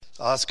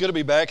It's good to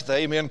be back at the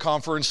Amen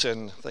Conference,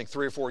 and I think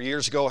 3 or 4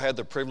 years ago I had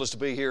the privilege to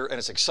be here, and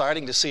it's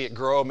exciting to see it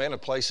grow. Man, the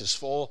place is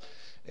full,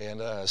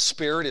 and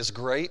spirit is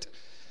great.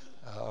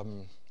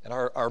 And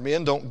our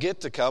men don't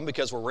get to come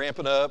because we're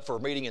ramping up for a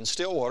meeting in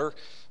Stillwater,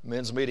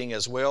 men's meeting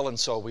as well, and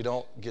so we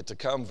don't get to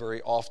come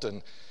very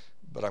often,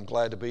 but I'm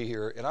glad to be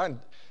here. And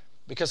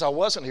because I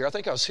wasn't here, I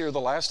think I was here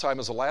the last time,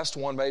 as the last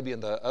one maybe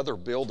in the other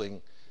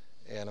building,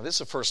 and this is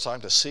the first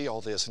time to see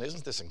all this, and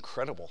isn't this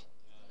incredible?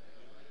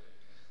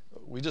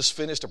 We just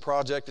finished a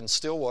project in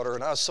Stillwater,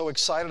 and I was so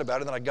excited about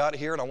it, and then I got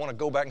here, and I want to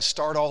go back and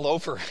start all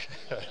over.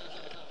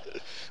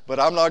 But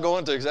I'm not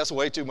going to, because that's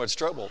way too much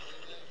trouble.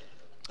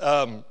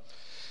 Now,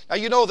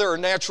 you know there are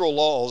natural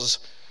laws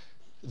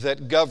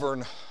that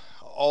govern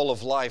all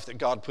of life that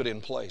God put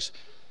in place.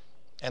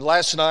 And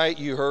last night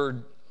you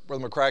heard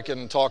Brother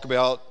McCracken talk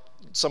about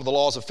some of the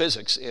laws of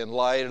physics in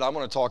light, and I'm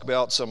going to talk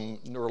about some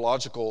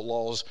neurological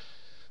laws.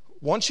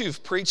 Once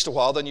you've preached a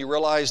while, then you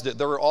realize that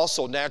there are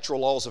also natural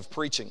laws of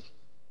preaching.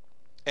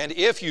 And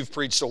if you've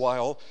preached a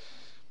while,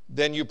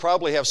 then you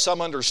probably have some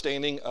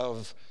understanding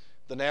of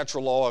the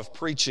natural law of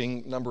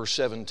preaching, number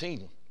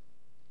 17.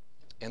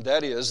 And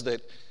that is that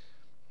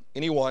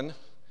any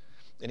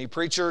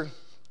preacher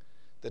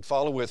that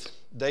followeth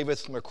David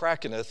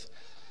McCrackeneth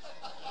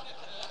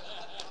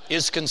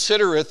is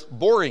considereth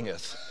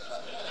boringeth.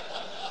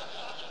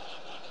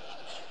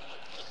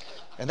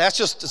 And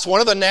it's one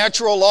of the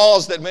natural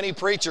laws that many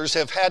preachers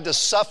have had to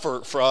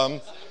suffer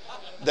from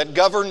that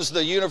governs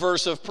the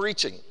universe of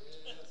preaching.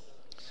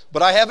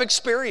 But I have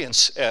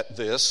experience at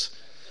this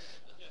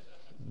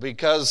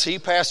because he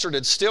pastored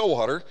at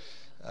Stillwater.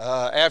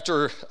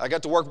 After I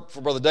got to work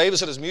for Brother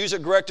Davison as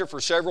music director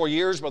for several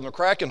years, Brother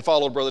McCracken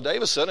followed Brother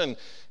Davison, and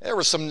there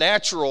was some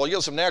natural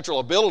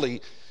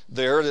ability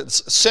there.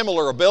 It's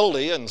similar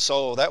ability, and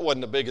so that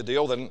wasn't a big a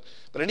deal.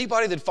 But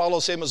anybody that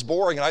follows him is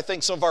boring, and I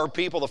think some of our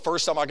people, the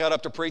first time I got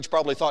up to preach,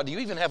 probably thought, "Do you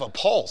even have a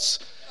pulse?"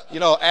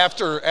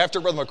 After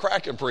Brother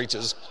McCracken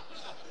preaches.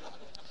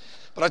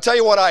 But I tell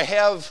you what, I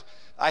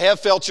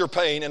have felt your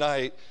pain, and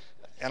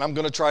I'm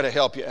going to try to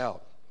help you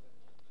out.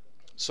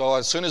 So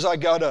as soon as I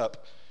got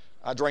up,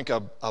 I drank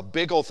a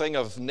big old thing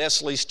of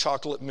Nestle's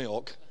chocolate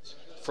milk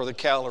for the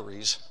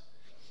calories.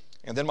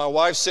 And then my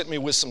wife sent me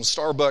with some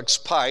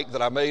Starbucks Pike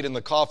that I made in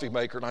the coffee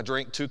maker, and I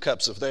drank 2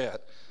 cups of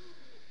that.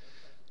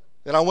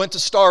 Then I went to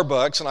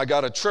Starbucks, and I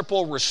got a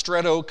triple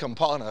ristretto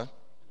campana,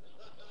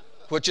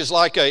 which is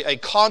like a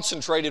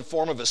concentrated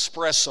form of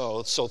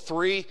espresso, so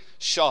 3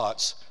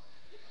 shots.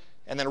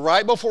 And then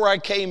right before I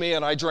came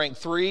in, I drank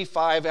 3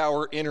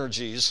 5-hour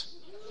energies.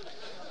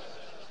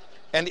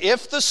 And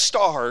if the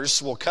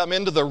stars will come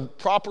into the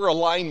proper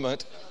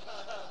alignment,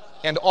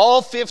 and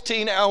all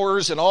 15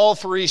 hours and all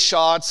 3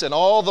 shots and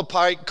all the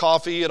Pike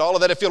coffee and all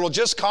of that, if it will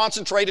just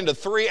concentrate into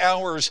 3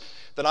 hours,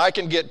 then I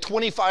can get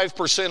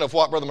 25% of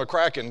what Brother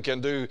McCracken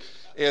can do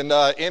in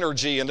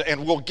energy,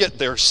 and we'll get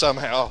there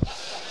somehow.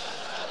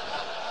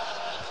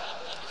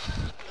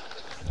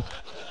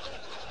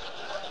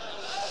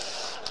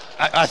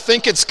 I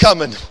think it's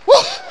coming. Woo!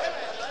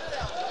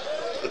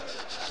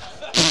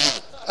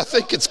 I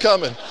think it's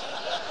coming.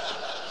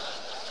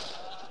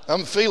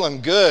 I'm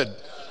feeling good.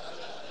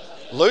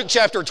 Luke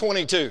chapter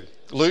 22.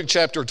 Luke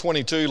chapter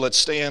 22. Let's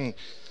stand.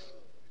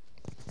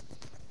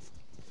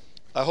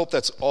 I hope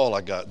that's all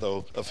I got,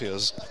 though, of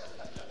his.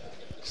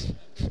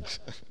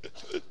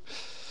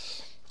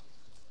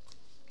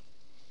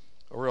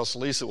 Or else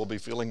Lisa will be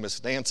feeling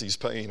Miss Nancy's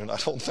pain, and I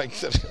don't think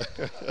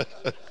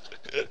that...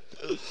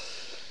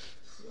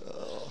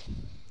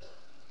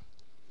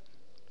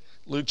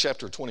 Luke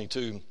chapter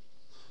 22.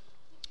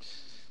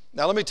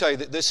 Now let me tell you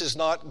that this is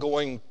not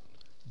going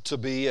to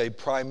be a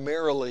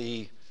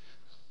primarily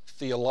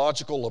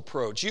theological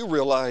approach. You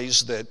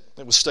realize that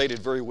it was stated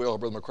very well,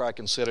 Brother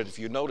McCracken said it, if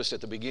you noticed at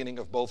the beginning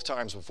of both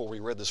times before we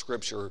read the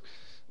scripture,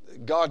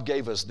 God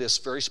gave us this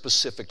very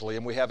specifically,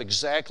 and we have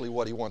exactly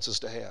what He wants us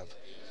to have.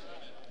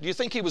 Do you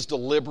think He was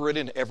deliberate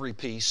in every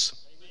piece?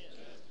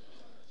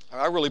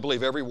 I really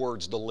believe every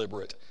word's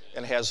deliberate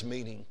and has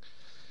meaning.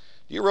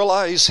 You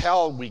realize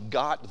how we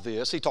got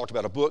this? He talked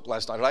about a book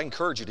last night, and I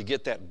encourage you to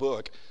get that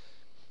book.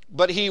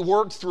 But He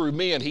worked through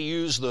me, and He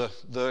used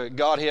the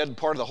Godhead,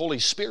 part of the Holy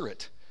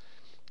Spirit,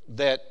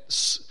 that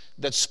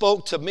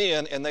spoke to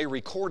men, and they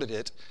recorded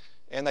it,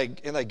 and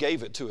they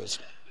gave it to us.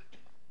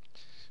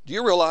 Do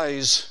you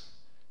realize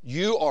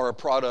you are a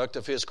product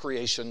of His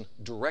creation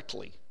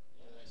directly?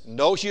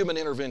 No human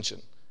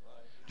intervention.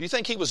 Do you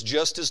think He was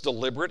just as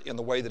deliberate in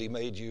the way that He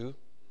made you?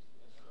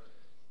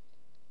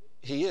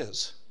 He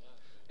is.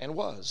 And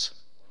was.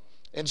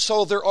 And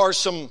so there are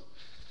some,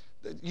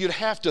 you'd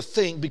have to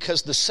think,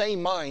 because the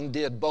same mind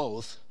did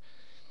both,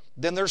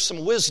 then there's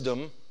some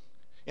wisdom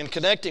in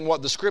connecting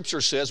what the Scripture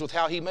says with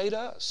how He made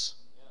us.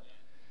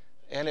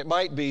 And it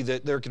might be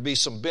that there could be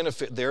some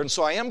benefit there. And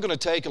so I am going to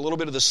take a little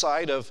bit of the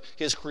side of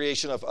His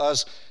creation of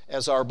us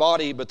as our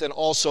body, but then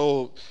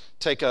also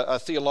take a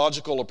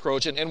theological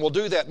approach. And we'll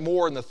do that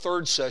more in the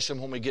 3rd session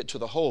when we get to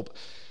the hope.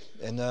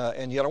 And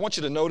yet I want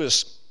you to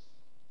notice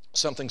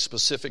something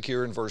specific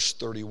here in verse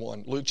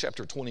 31. Luke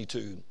chapter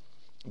 22.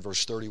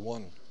 Verse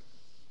 31.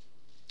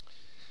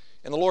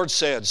 And the Lord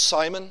said,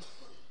 Simon,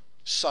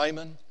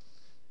 Simon,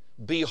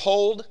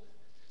 behold,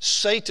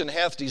 Satan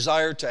hath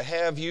desired to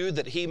have you,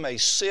 that he may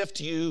sift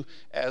you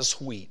as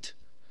wheat.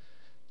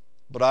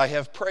 But I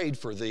have prayed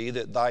for thee,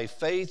 that thy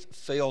faith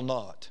fail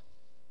not.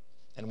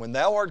 And when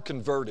thou art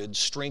converted,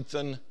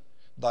 strengthen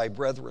thy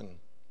brethren.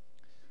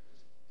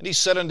 And he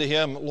said unto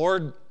him,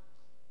 Lord,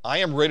 I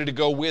am ready to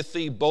go with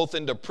thee, both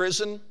into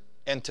prison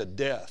and to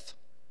death.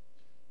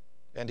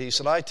 And he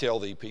said, I tell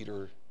thee,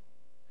 Peter,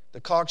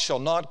 the cock shall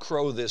not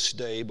crow this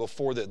day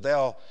before that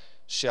thou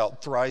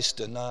shalt thrice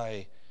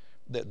deny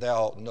that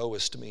thou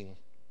knowest me.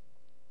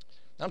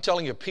 I'm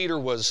telling you, Peter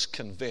was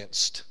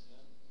convinced.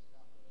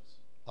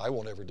 I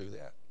won't ever do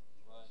that.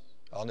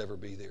 I'll never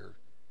be there.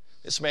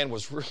 This man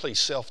was really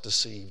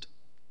self-deceived.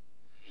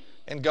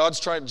 And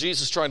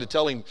Jesus trying to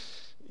tell him,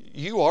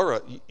 you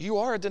are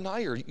a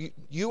denier.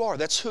 You are.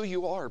 That's who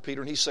you are,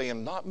 Peter. And he's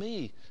saying, not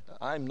me.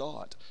 I'm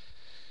not.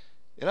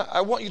 And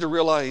I want you to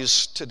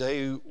realize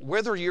today,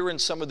 whether you're in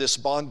some of this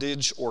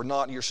bondage or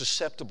not, you're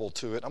susceptible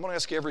to it. I'm going to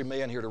ask every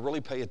man here to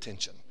really pay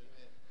attention.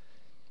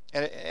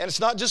 And it's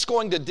not just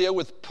going to deal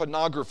with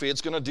pornography. It's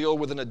going to deal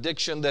with an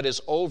addiction that is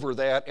over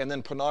that, and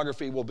then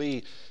pornography will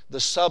be the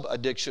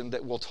sub-addiction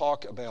that we'll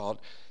talk about.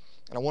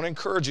 And I want to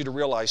encourage you to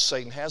realize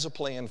Satan has a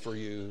plan for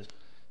you,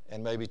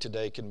 and maybe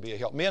today can be a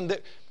help. Men,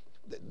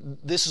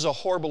 this is a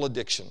horrible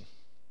addiction,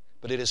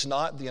 but it is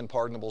not the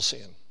unpardonable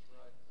sin.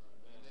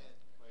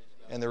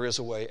 And there is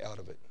a way out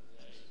of it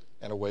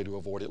and a way to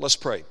avoid it. Let's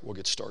pray. We'll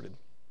get started.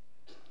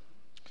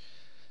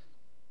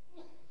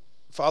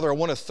 Father, I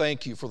want to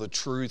thank you for the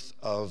truth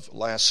of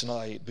last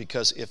night,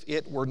 because if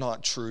it were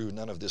not true,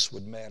 none of this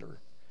would matter.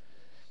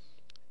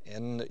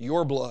 And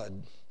your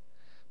blood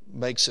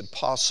makes it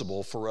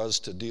possible for us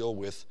to deal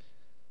with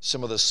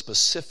some of the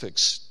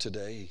specifics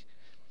today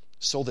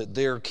so that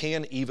there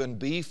can even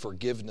be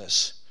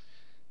forgiveness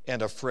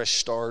and a fresh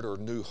start or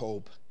new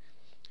hope.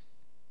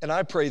 And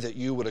I pray that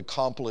you would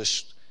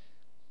accomplish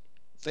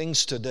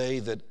things today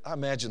that I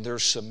imagine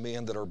there's some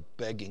men that are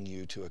begging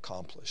you to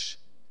accomplish.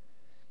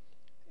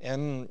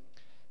 And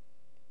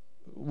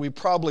we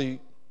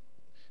probably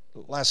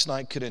last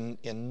night could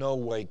in no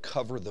way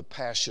cover the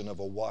passion of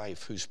a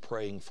wife who's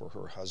praying for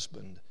her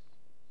husband.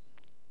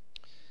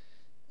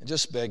 And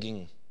just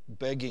begging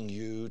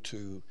you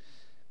to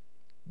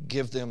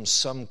give them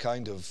some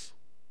kind of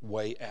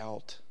way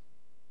out.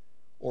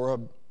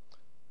 Or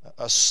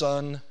a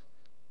son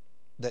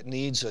that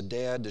needs a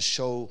dad to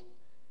show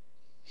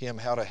him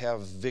how to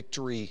have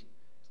victory,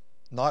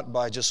 not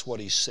by just what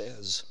he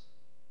says,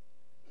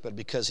 but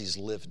because he's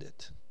lived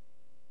it,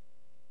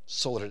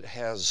 so that it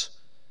has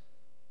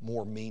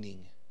more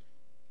meaning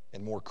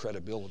and more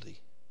credibility.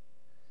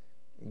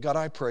 God,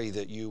 I pray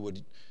that you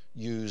would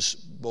use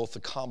both the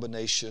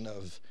combination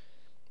of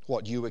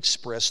what you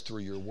express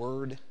through your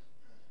word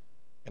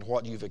and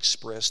what you've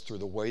expressed through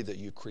the way that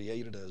you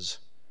created us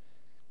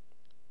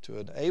to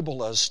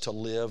enable us to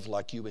live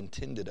like you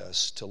intended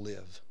us to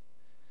live.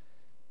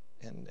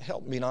 And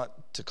help me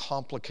not to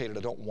complicate it.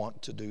 I don't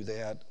want to do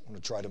that. I want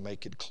to try to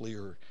make it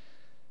clear.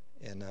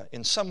 And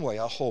in some way,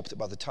 I hope that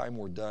by the time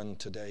we're done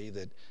today,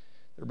 that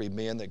there'll be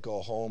men that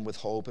go home with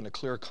hope and a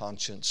clear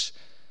conscience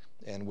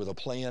and with a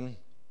plan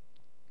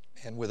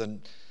and with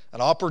an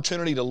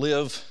opportunity to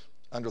live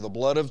under the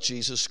blood of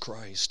Jesus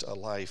Christ, a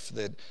life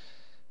that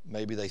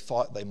maybe they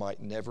thought they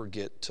might never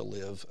get to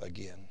live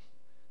again.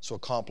 So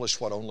accomplish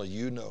what only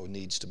you know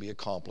needs to be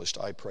accomplished,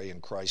 I pray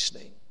in Christ's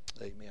name.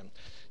 Amen.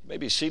 You may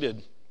be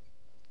seated.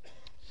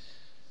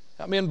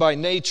 I'm in by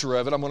nature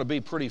of it. I'm going to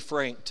be pretty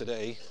frank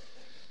today.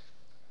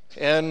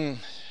 And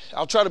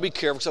I'll try to be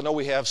careful because I know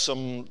we have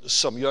some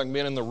young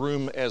men in the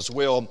room as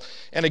well.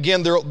 And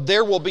again,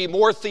 there will be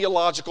more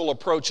theological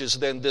approaches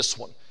than this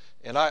one.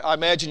 And I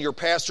imagine your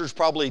pastors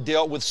probably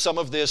dealt with some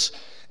of this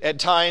at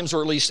times,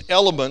 or at least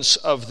elements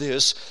of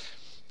this.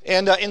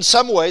 And in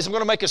some ways, I'm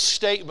going to make a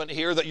statement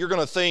here that you're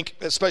going to think,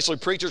 especially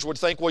preachers would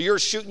think, well, you're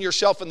shooting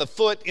yourself in the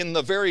foot in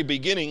the very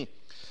beginning.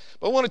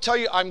 But I want to tell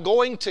you, I'm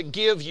going to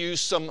give you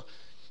some,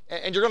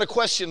 and you're going to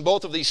question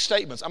both of these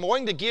statements. I'm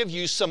going to give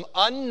you some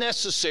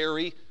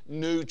unnecessary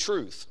new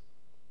truth.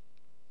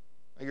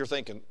 Now you're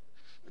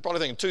probably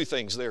thinking two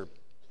things there.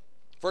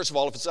 First of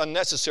all, if it's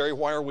unnecessary,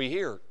 why are we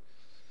here?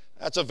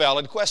 That's a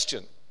valid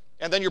question.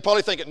 And then you're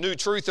probably thinking, new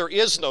truth, there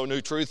is no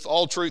new truth.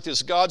 All truth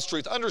is God's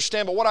truth.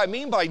 Understand, but what I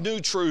mean by new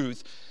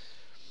truth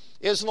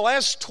is in the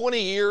last 20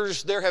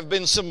 years, there have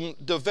been some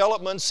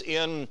developments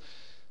in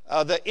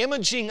the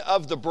imaging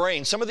of the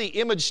brain. Some of the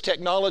image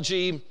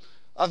technology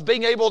of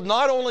being able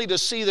not only to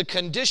see the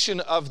condition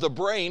of the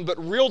brain,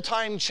 but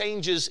real-time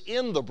changes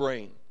in the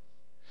brain.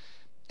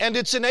 And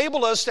it's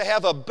enabled us to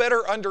have a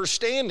better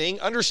understanding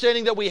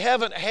that we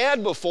haven't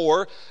had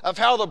before of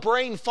how the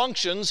brain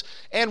functions,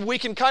 and we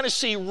can kind of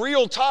see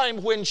real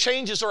time when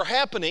changes are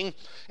happening.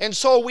 And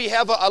so we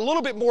have a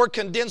little bit more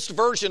condensed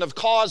version of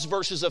cause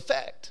versus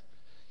effect.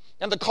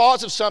 And the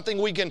cause of something,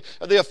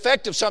 the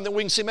effect of something,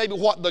 we can see maybe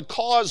what the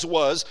cause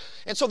was.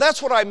 And so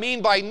that's what I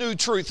mean by new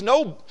truth.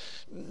 No,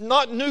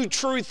 not new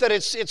truth that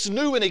it's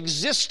new in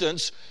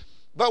existence,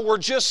 but we're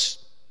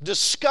just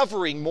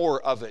discovering more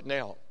of it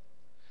now.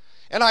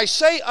 And I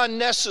say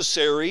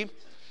unnecessary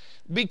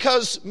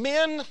because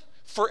men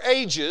for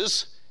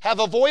ages have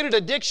avoided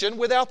addiction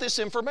without this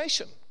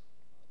information.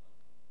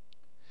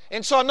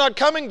 And so I'm not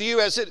coming to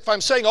you as if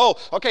I'm saying, oh,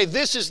 okay,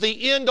 this is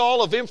the end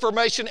all of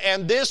information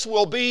and this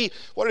will be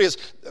what it is.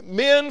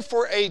 Men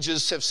for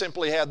ages have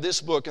simply had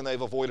this book and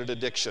they've avoided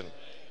addiction.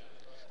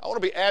 I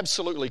want to be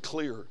absolutely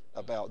clear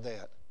about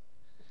that.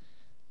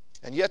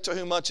 And yet to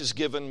whom much is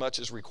given, much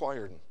is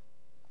required.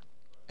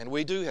 And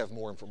we do have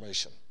more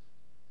information.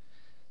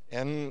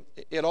 And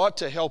it ought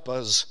to help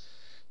us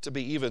to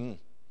be even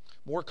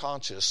more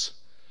conscious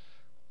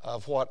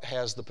of what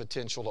has the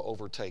potential to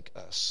overtake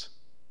us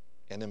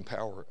and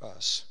empower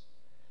us.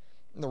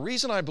 And the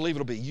reason I believe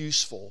it'll be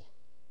useful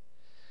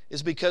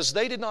is because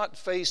they did not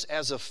face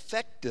as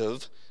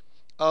effective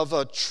of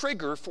a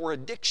trigger for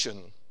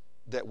addiction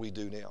that we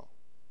do now.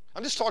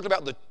 I'm just talking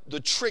about the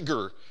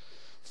trigger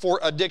for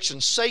addiction.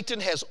 Satan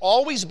has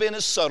always been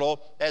as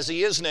subtle as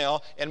he is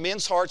now, and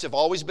men's hearts have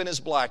always been as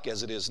black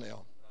as it is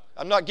now.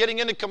 I'm not getting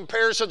into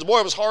comparisons. Boy,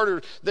 it was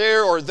harder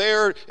there or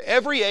there.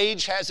 Every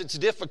age has its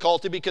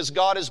difficulty because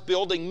God is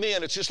building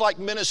men. It's just like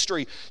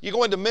ministry. You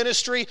go into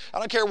ministry, I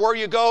don't care where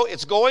you go,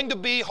 it's going to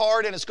be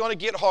hard and it's going to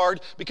get hard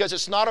because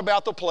it's not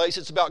about the place.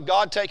 It's about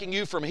God taking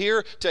you from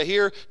here to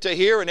here to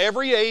here. And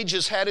every age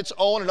has had its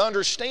own, and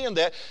understand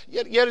that.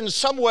 Yet in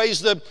some ways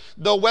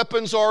the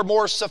weapons are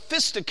more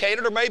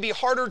sophisticated or maybe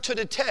harder to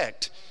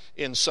detect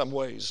in some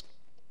ways.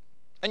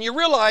 And you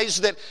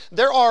realize that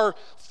there are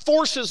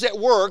forces at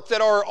work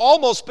that are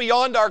almost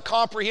beyond our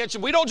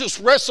comprehension. We don't just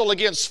wrestle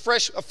against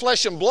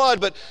flesh and blood,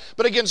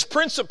 but against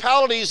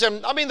principalities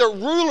and the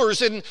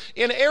rulers in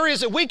areas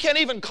that we can't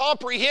even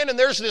comprehend. And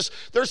there's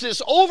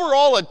this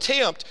overall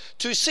attempt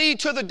to see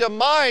to the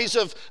demise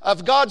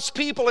of God's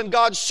people and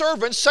God's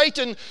servants.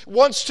 Satan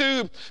wants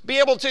to be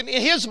able to, in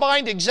his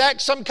mind,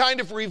 exact some kind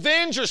of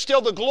revenge or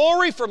steal the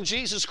glory from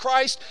Jesus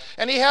Christ.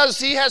 And he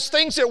has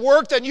things at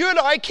work that you and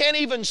I can't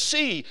even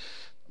see.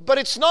 But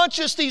it's not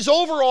just these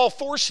overall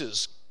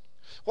forces.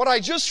 What I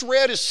just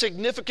read is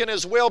significant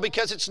as well,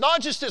 because it's not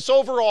just this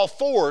overall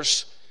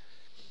force.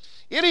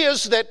 It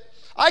is that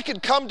I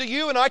could come to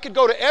you and I could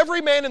go to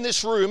every man in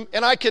this room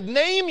and I could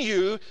name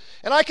you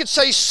and I could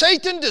say,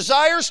 Satan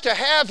desires to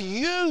have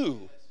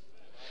you,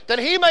 that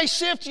he may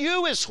sift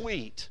you as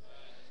wheat.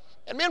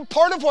 And man,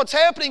 part of what's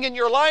happening in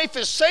your life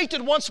is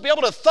Satan wants to be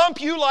able to thump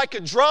you like a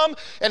drum,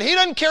 and he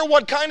doesn't care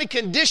what kind of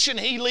condition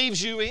he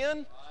leaves you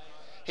in.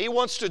 He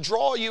wants to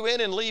draw you in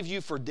and leave you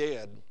for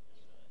dead.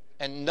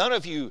 And none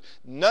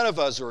of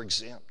us are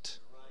exempt.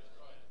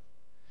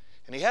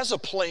 And he has a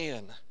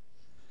plan.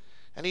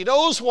 And he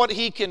knows what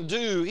he can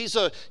do. He's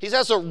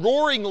as a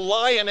roaring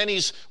lion, and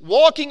he's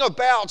walking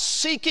about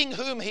seeking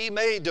whom he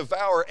may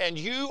devour. And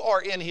you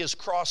are in his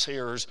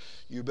crosshairs.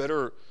 You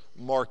better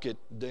mark it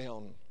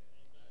down.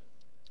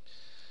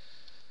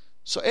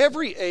 So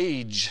every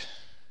age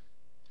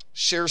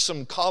shares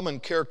some common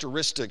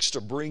characteristics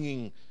to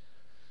bringing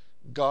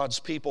God's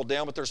people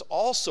down, but there's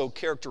also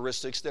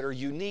characteristics that are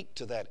unique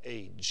to that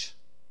age.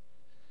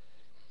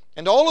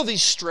 And all of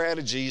these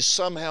strategies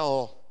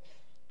somehow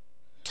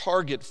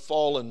target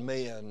fallen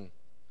man,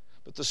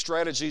 but the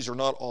strategies are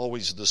not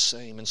always the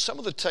same. And some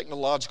of the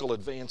technological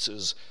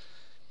advances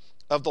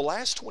of the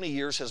last 20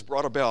 years has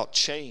brought about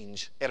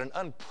change at an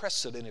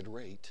unprecedented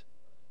rate.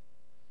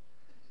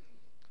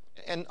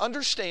 And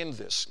understand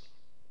this,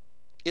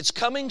 it's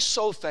coming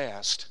so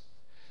fast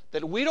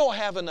that we don't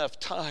have enough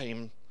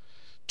time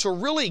to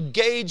really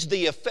gauge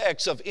the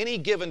effects of any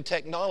given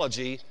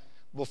technology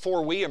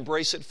before we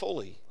embrace it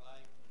fully.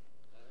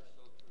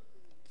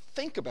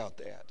 Think about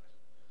that.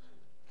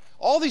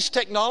 All these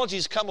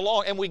technologies come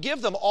along and we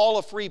give them all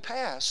a free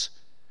pass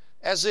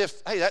as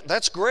if, hey,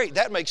 that's great,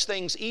 that makes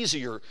things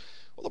easier.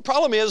 Well, the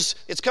problem is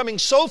it's coming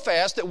so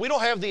fast that we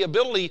don't have the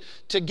ability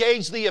to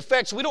gauge the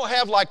effects. We don't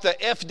have like the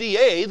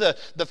FDA,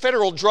 the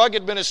Federal Drug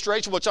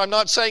Administration, which I'm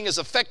not saying is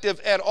effective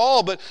at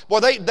all, but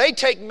well, they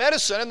take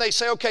medicine and they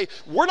say, okay,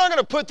 we're not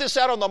going to put this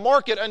out on the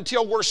market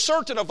until we're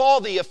certain of all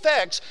the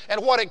effects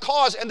and what it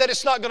caused and that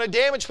it's not going to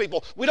damage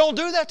people. We don't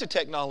do that to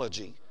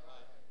technology.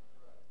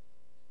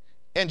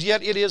 And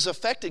yet it is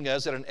affecting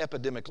us at an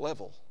epidemic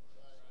level.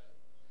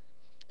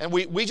 And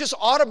we just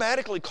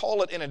automatically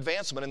call it an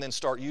advancement and then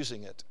start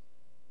using it.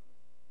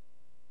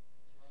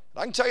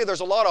 I can tell you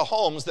there's a lot of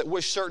homes that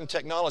wish certain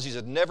technologies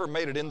had never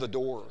made it in the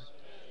door.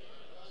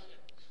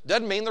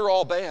 Doesn't mean they're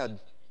all bad,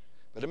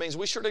 but it means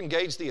we sure didn't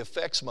gauge the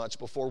effects much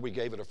before we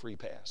gave it a free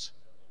pass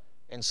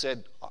and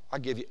said, I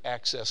give you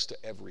access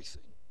to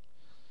everything.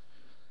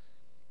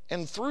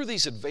 And through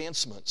these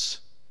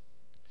advancements,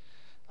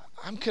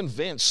 I'm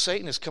convinced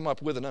Satan has come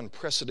up with an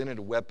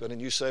unprecedented weapon.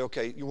 And you say,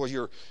 okay, well,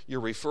 you're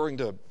referring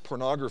to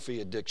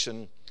pornography addiction.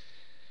 And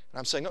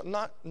I'm saying,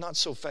 no, not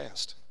so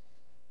fast.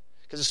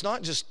 Because it's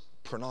not just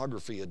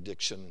pornography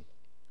addiction,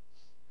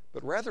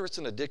 but rather it's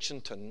an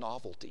addiction to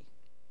novelty.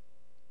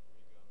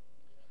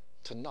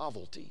 To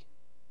novelty.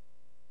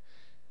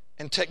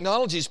 And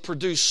technology's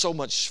produced so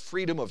much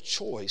freedom of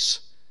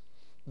choice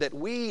that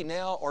we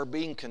now are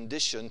being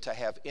conditioned to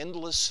have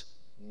endless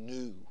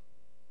new.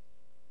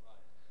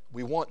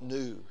 We want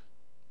new.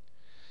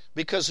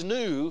 Because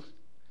new,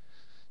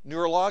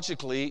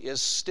 neurologically,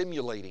 is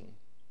stimulating.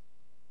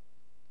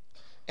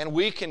 And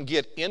we can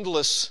get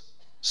endless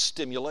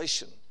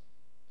stimulation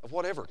of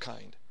whatever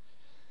kind.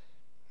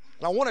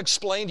 And I want to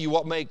explain to you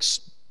what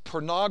makes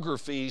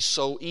pornography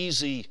so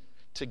easy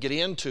to get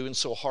into and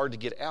so hard to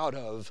get out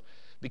of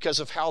because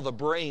of how the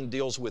brain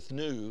deals with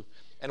new,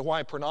 and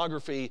why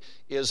pornography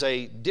is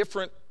a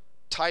different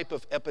type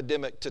of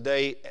epidemic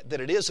today than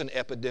it is an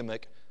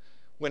epidemic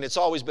when it's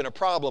always been a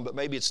problem, but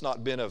maybe it's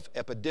not been of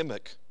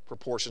epidemic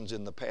proportions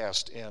in the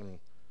past. And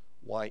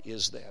why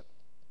is that?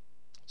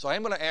 So I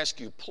am going to ask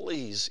you,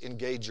 please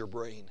engage your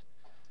brain.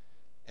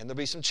 And there'll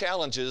be some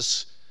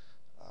challenges,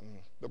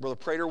 but Brother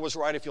Prater was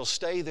right. If you'll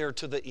stay there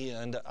to the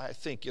end, I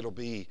think it'll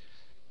be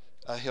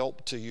a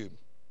help to you.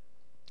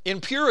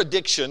 In pure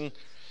addiction,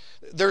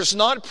 there's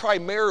not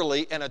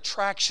primarily an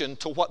attraction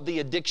to what the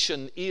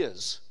addiction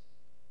is.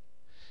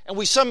 And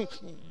we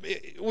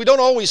don't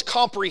always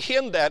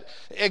comprehend that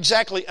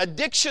exactly.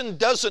 Addiction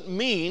doesn't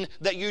mean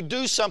that you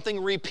do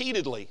something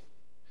repeatedly.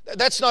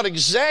 That's not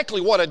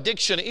exactly what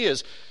addiction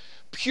is.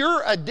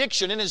 Pure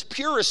addiction, in its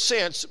purest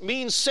sense,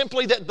 means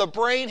simply that the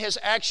brain has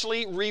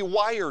actually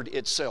rewired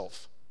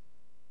itself.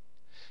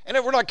 And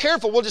if we're not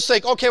careful, we'll just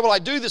think, okay, well, I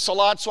do this a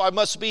lot, so I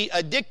must be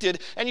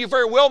addicted. And you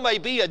very well may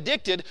be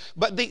addicted,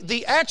 but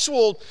the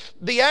actual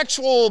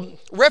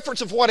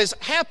reference of what has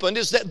happened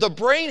is that the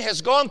brain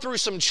has gone through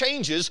some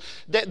changes,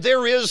 that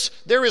there is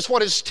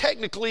what is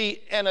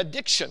technically an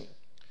addiction.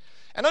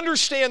 And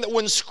understand that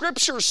when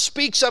Scripture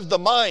speaks of the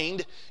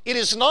mind, it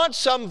is not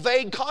some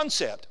vague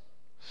concept.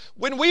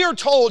 When we are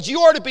told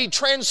you are to be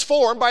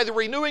transformed by the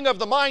renewing of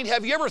the mind,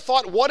 have you ever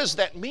thought, what does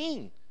that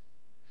mean?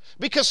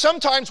 Because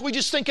sometimes we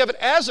just think of it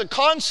as a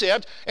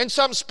concept and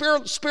some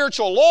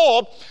spiritual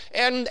law,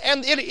 and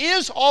it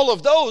is all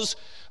of those.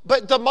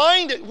 But the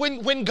mind,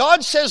 when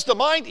God says the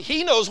mind,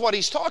 He knows what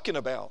He's talking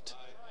about.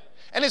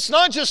 And it's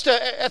not just an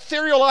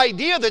ethereal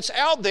idea that's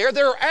out there.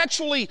 There are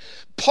actually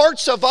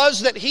parts of us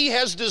that He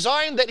has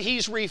designed that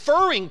He's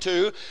referring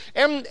to.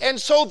 And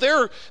so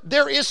there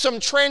is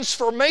some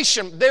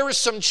transformation. There is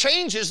some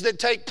changes that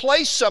take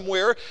place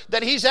somewhere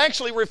that He's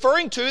actually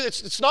referring to.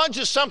 It's not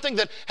just something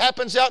that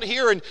happens out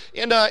here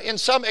in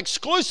some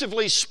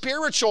exclusively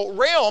spiritual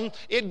realm.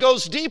 It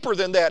goes deeper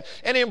than that.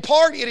 And in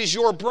part, it is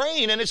your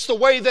brain, and it's the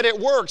way that it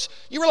works.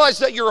 You realize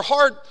that your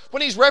heart,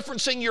 when He's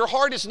referencing your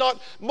heart, is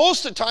not,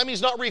 most of the time,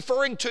 He's not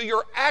referring to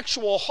your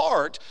actual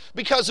heart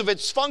because of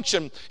its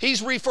function.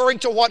 He's referring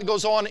to what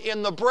goes on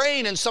in the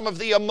brain and some of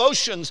the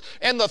emotions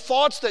and the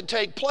thoughts that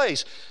take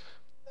place.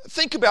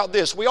 Think about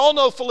this. We all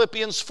know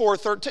Philippians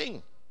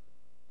 4:13.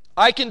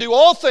 I can do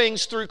all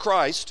things through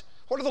Christ.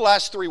 What are the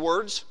last three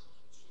words?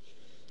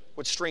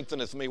 Which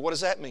strengtheneth me. What does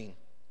that mean?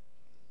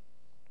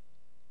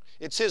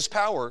 It's His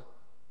power,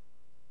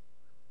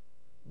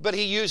 but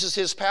He uses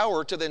His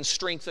power to then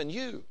strengthen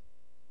you.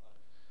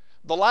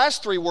 The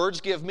last three words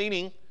give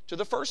meaning to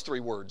the first three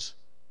words.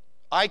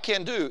 I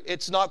can do.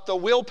 It's not the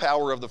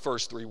willpower of the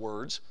first three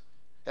words.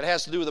 It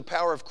has to do with the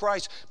power of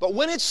Christ. But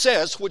when it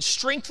says, which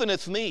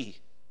strengtheneth me,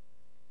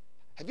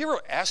 have you ever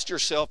asked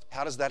yourself,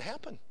 how does that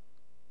happen?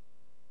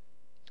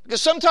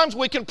 Because sometimes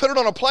we can put it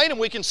on a plane and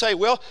we can say,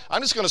 well,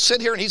 I'm just going to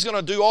sit here and He's going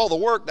to do all the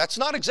work. That's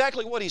not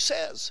exactly what He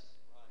says.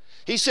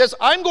 He says,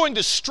 I'm going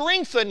to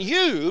strengthen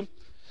you.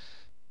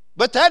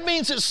 But that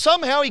means that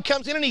somehow He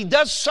comes in and He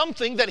does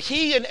something that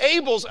He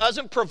enables us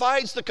and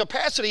provides the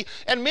capacity.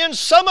 And men,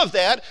 some of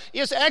that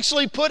is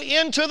actually put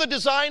into the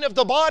design of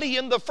the body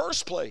in the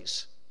first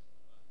place.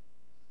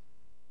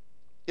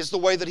 Is the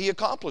way that He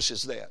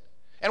accomplishes that.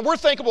 And we're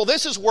thinking, well,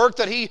 this is work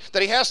that he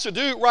has to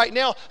do right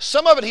now.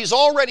 Some of it He's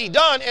already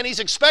done, and He's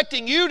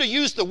expecting you to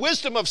use the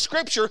wisdom of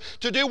Scripture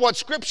to do what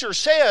Scripture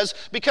says,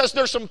 because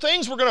there's some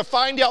things we're going to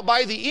find out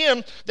by the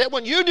end that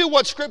when you do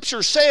what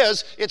Scripture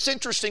says, it's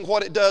interesting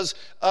what it does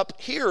up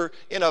here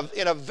in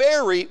a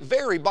very,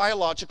 very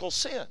biological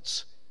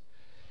sense.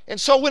 And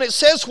so when it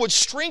says, which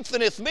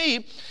strengtheneth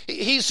me,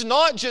 He's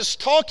not just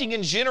talking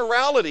in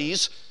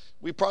generalities.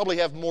 We probably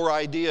have more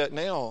idea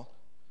now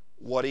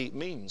what He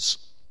means.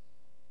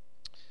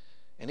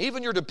 And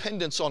even your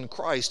dependence on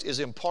Christ is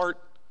in part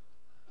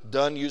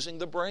done using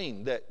the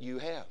brain that you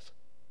have.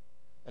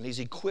 And He's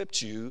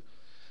equipped you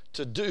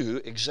to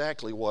do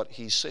exactly what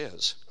He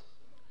says.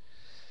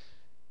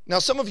 Now,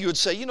 some of you would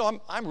say,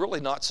 I'm really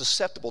not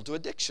susceptible to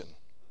addiction.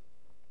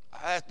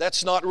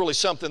 That's not really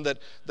something that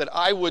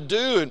I would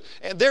do.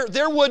 And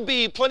there would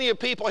be plenty of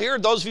people here,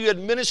 those of you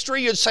in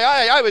ministry, you'd say,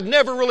 I would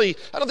never really,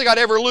 I don't think I'd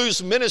ever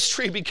lose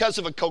ministry because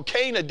of a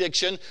cocaine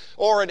addiction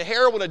or a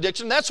heroin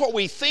addiction. That's what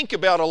we think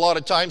about a lot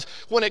of times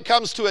when it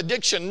comes to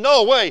addiction.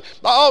 No way.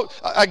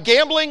 A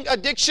gambling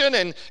addiction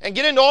and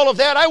get into all of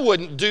that, I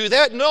wouldn't do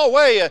that. No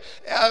way.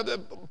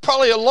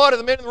 Probably a lot of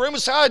the men in the room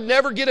would say, I'd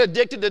never get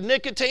addicted to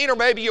nicotine, or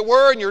maybe you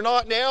were and you're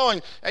not now,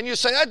 and you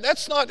say,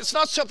 it's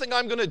not something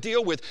I'm going to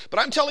deal with. But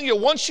I'm telling you,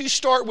 once you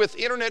start with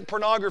internet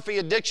pornography,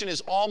 addiction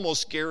is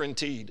almost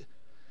guaranteed.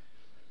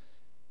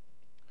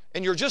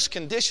 And you're just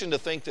conditioned to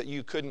think that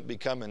you couldn't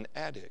become an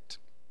addict.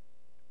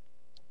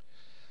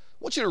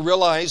 I want you to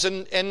realize,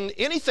 and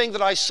anything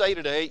that I say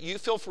today, you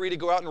feel free to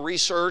go out and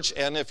research,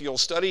 and if you'll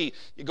study,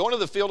 you go into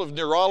the field of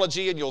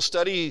neurology and you'll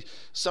study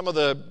some of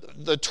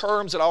the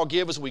terms that I'll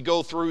give as we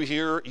go through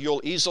here,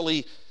 you'll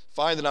easily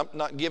find that I'm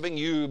not giving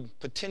you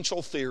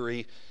potential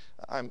theory.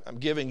 I'm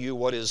giving you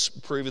what is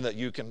proven that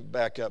you can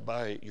back up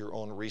by your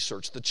own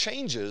research. The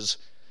changes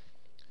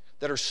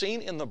that are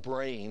seen in the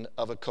brain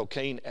of a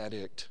cocaine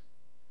addict,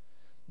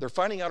 they're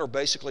finding out are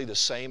basically the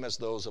same as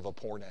those of a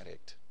porn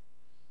addict.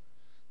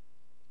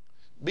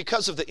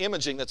 Because of the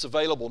imaging that's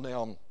available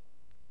now,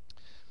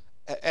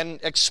 an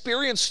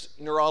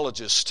experienced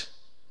neurologist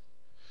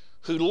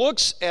who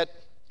looks at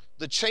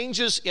the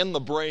changes in the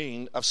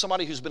brain of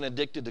somebody who's been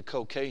addicted to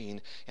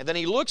cocaine, and then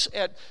he looks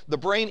at the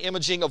brain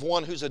imaging of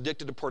one who's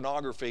addicted to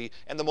pornography,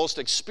 and the most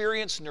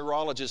experienced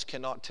neurologist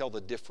cannot tell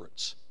the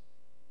difference.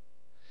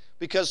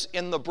 Because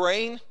in the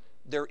brain,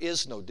 there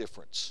is no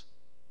difference.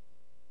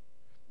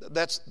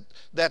 That's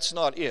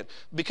not it.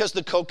 Because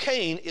the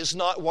cocaine is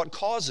not what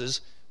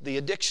causes the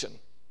addiction.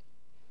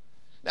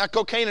 Now,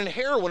 cocaine and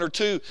heroin are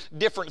two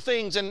different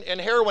things, and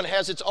heroin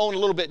has its own a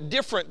little bit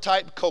different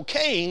type.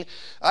 Cocaine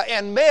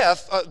and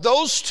meth,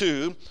 those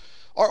two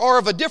are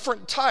of a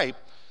different type,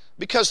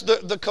 because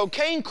the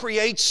cocaine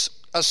creates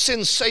a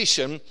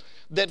sensation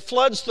that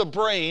floods the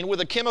brain with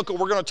a chemical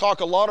we're going to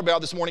talk a lot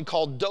about this morning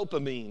called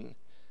dopamine.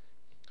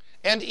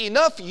 And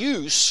enough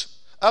use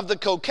of the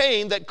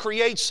cocaine that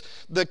creates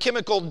the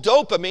chemical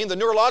dopamine, the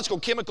neurological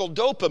chemical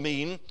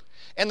dopamine,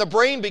 and the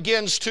brain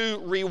begins to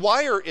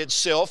rewire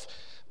itself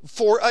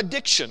for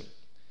addiction.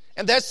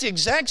 And that's the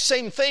exact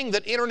same thing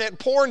that internet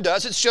porn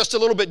does. It's just a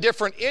little bit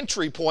different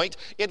entry point.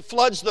 It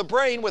floods the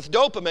brain with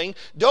dopamine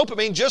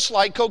just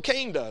like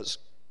cocaine does.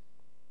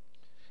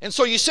 And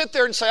so you sit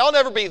there and say, I'll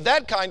never be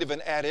that kind of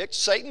an addict.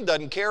 Satan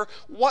doesn't care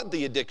what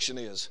the addiction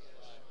is.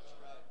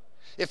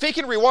 If he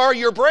can rewire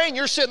your brain,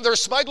 you're sitting there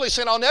smugly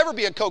saying, I'll never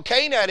be a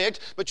cocaine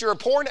addict, but you're a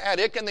porn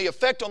addict, and the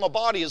effect on the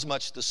body is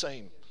much the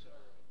same.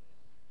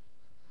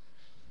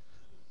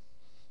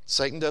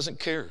 Satan doesn't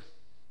care.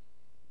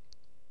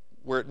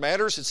 Where it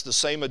matters, it's the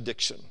same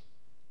addiction.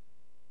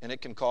 And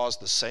it can cause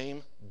the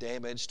same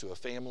damage to a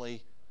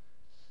family,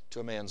 to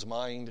a man's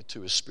mind,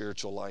 to his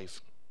spiritual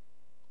life.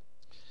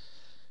 I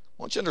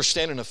want you to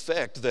understand an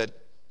effect that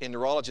in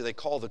neurology they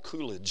call the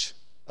Coolidge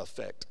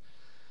effect.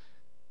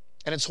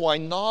 And it's why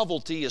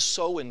novelty is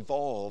so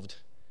involved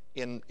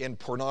in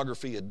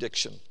pornography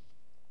addiction.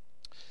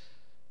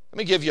 Let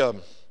me give you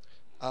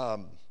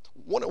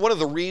one of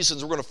the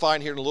reasons we're going to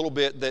find here in a little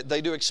bit that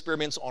they do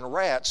experiments on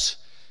rats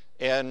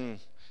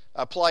and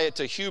apply it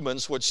to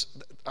humans, which,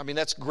 I mean,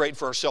 that's great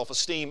for our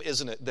self-esteem,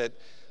 isn't it?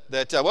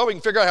 That we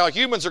can figure out how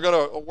humans are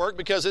going to work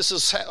because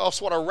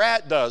that's what a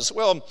rat does.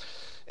 Well,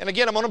 and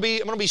again, I'm going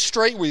to be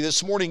straight with you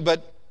this morning,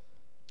 but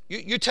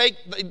they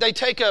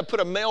put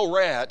a male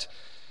rat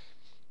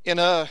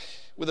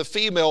with a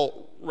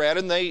female rat,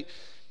 and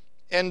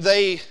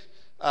they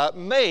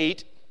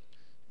mate,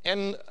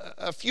 and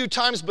a few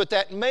times, but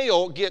that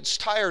male gets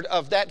tired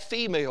of that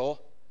female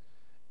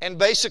and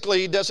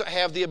basically doesn't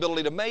have the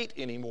ability to mate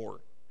anymore.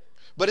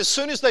 But as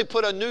soon as they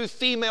put a new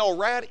female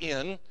rat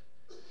in,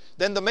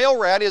 then the male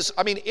rat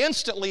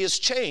instantly is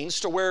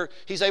changed to where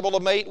he's able to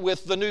mate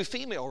with the new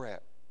female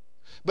rat.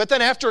 But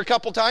then after a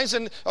couple times,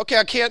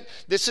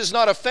 this is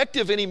not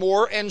effective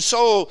anymore, and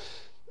so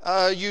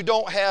you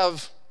don't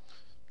have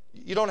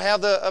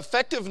the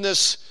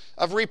effectiveness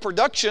of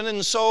reproduction,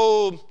 and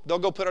so they'll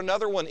go put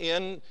another one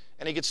in,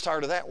 and he gets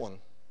tired of that one.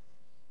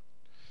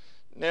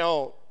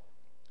 Now,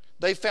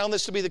 they found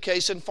this to be the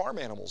case in farm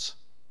animals.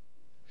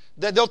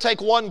 That they'll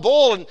take one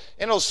bull and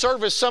it'll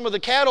service some of the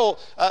cattle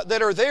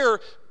that are there,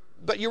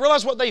 but you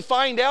realize what they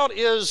find out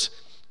is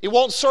it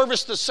won't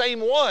service the same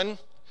one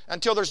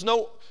until there's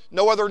no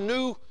other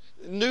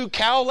new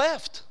cow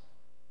left.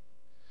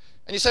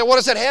 And you say, what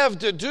does that have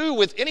to do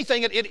with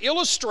anything? It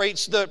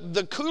illustrates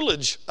the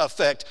Coolidge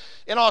effect.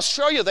 In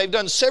Australia, they've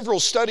done several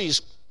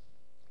studies.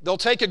 They'll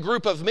take a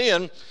group of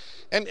men,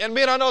 and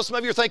men, I know some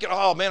of you are thinking,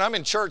 oh man, I'm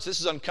in church, this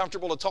is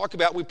uncomfortable to talk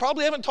about. We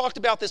probably haven't talked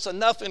about this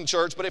enough in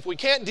church, but if we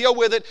can't deal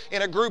with it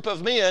in a group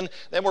of men,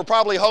 then we're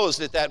probably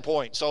hosed at that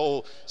point.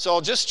 So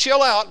just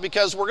chill out,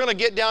 because we're going to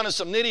get down to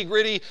some nitty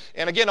gritty,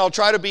 and again, I'll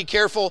try to be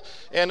careful.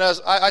 And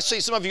I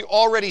see some of you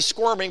already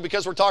squirming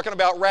because we're talking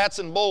about rats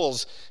and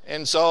bulls,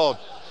 and so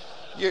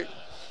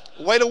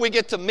wait till we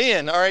get to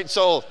men, all right?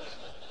 So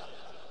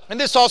in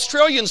this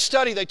Australian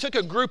study, they took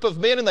a group of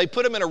men and they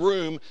put them in a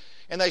room,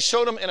 and they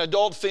showed them an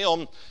adult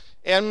film,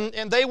 and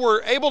they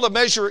were able to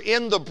measure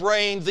in the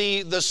brain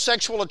the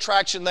sexual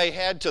attraction they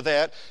had to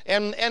that,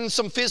 and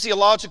some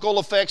physiological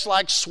effects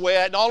like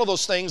sweat and all of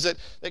those things that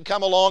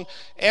come along.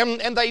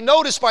 And they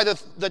noticed by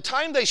the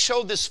time they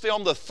showed this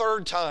film the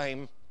third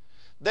time,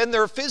 then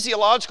their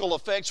physiological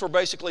effects were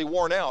basically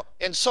worn out.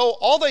 And so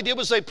all they did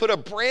was they put a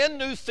brand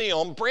new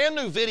film, brand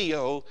new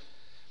video,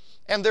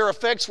 and their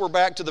effects were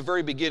back to the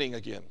very beginning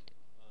again.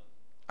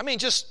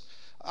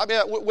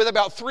 With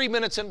about 3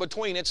 minutes in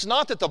between. It's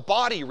not that the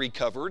body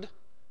recovered.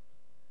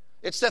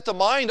 It's that the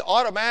mind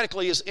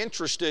automatically is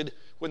interested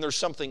when there's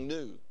something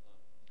new.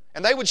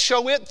 And they would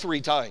show it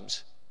 3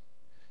 times.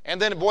 And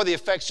then, boy, the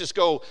effects just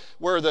go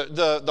where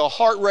the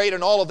heart rate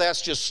and all of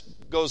that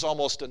just goes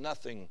almost to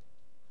nothing.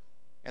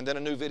 And then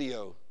a new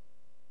video.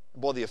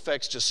 Boy, the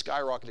effects just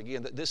skyrocket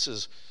again. This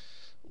is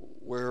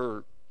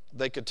where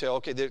they could tell,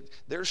 okay,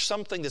 there's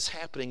something that's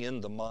happening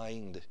in the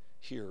mind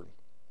here.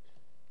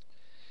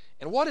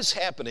 And what is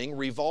happening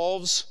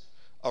revolves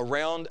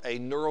around a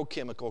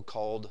neurochemical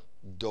called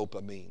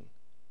dopamine.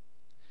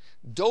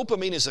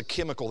 Dopamine is a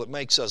chemical that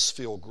makes us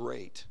feel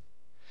great.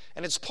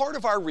 And it's part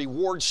of our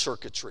reward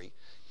circuitry.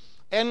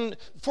 And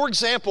for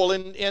example,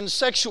 in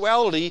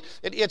sexuality,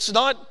 it's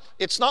not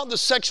the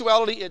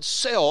sexuality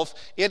itself,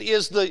 it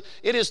is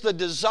the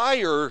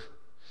desire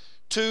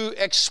to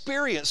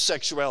experience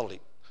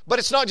sexuality. But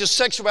it's not just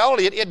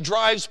sexuality, it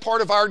drives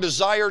part of our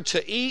desire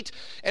to eat,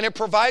 and it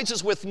provides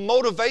us with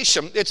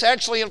motivation. It's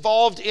actually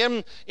involved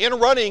in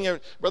running.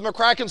 Brother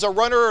McCracken's a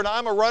runner, and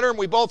I'm a runner, and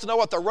we both know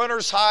what the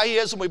runner's high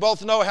is, and we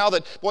both know how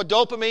what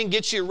dopamine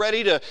gets you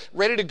ready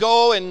to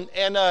go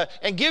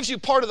and gives you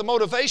part of the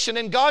motivation.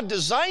 And God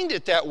designed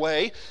it that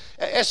way,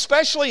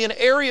 especially in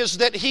areas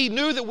that He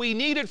knew that we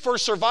needed for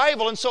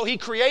survival. And so He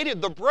created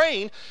the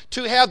brain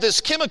to have this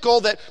chemical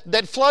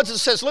that floods and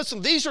says,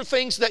 listen, these are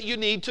things that you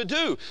need to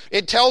do.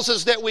 It tells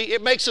us that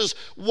it makes us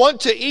want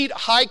to eat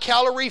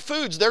high-calorie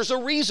foods. There's a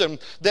reason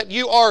that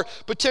you are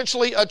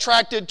potentially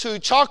attracted to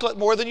chocolate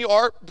more than you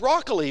are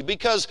broccoli,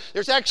 because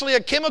there's actually a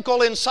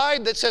chemical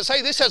inside that says,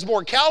 hey, this has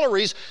more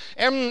calories,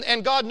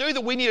 and God knew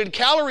that we needed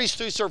calories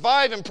to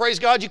survive, and praise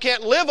God, you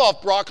can't live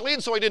off broccoli,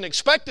 and so He didn't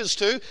expect us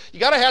to. You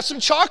got to have some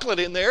chocolate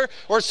in there,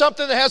 or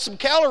something that has some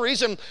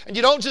calories, and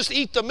you don't just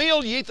eat the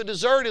meal, you eat the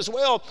dessert as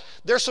well.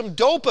 There's some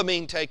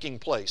dopamine taking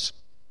place.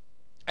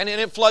 And then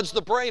it floods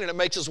the brain, and it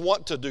makes us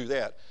want to do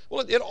that.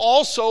 Well, it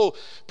also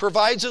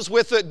provides us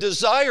with a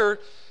desire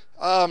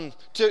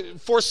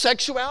for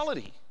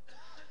sexuality,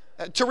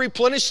 to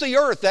replenish the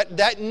earth.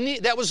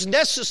 That was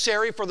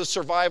necessary for the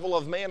survival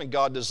of man, and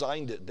God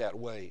designed it that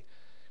way.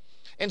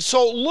 And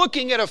so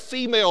looking at a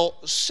female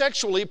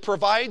sexually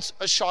provides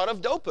a shot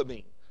of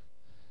dopamine.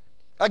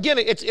 Again,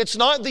 it's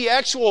not the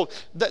actual,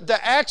 the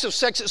acts of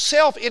sex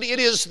itself. It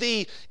is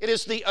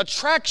the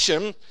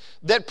attraction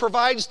that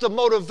provides the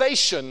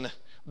motivation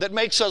that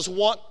makes us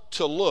want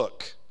to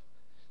look.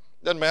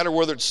 Doesn't matter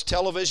whether it's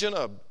television,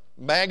 a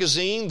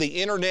magazine, the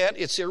internet,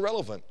 it's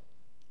irrelevant.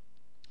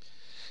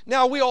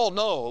 Now, we all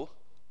know,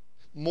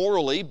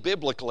 morally,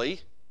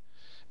 biblically,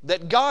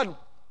 that God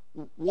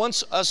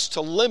wants us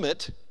to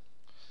limit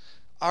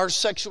our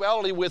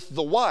sexuality with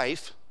the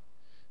wife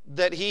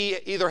that He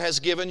either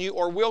has given you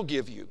or will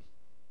give you.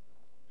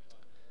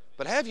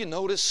 But have you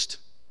noticed,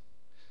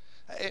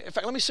 in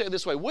fact, let me say it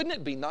this way, wouldn't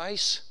it be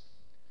nice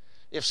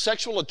if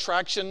sexual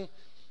attraction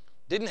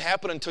didn't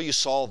happen until you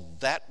saw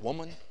that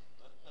woman?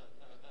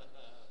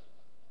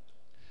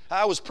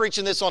 I was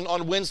preaching this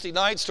on Wednesday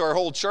nights to our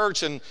whole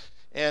church, and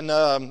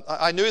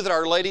I knew that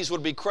our ladies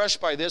would be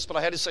crushed by this, but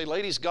I had to say,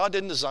 ladies, God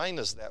didn't design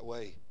us that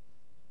way.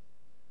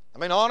 I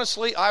mean,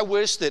 honestly, I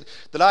wish that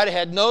I'd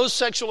had no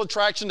sexual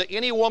attraction to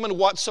any woman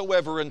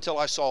whatsoever until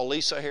I saw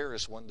Lisa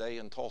Harris one day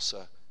in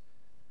Tulsa.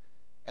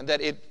 And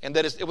that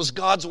it was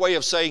God's way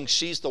of saying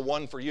she's the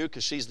one for you,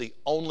 because she's the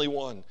only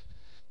one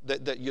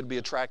that you'd be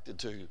attracted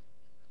to.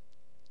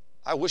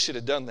 I wish it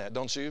had done that,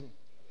 don't you?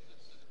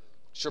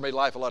 Sure made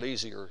life a lot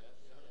easier.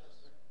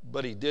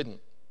 But He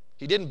didn't.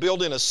 He didn't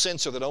build in a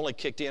sensor that only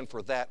kicked in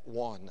for that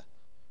one.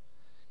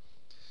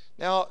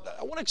 Now,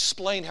 I want to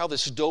explain how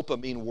this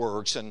dopamine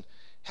works and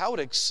how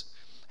it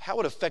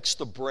affects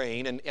the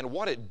brain and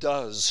what it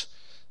does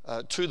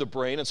to the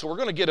brain. And so we're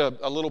going to get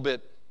a little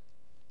bit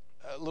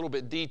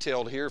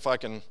detailed here. If I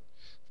can,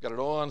 got it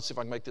on, see if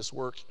I can make this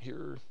work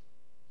here.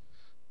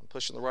 I'm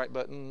pushing the right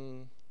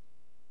button.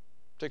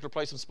 Particular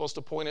place I'm supposed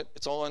to point it.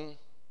 It's on.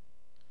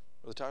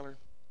 Brother Tyler,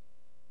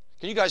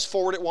 can you guys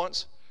forward it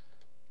once?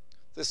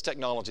 This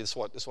technology, this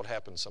is what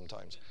happens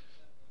sometimes.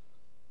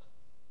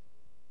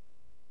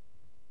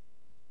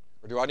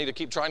 Or do I need to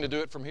keep trying to do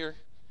it from here?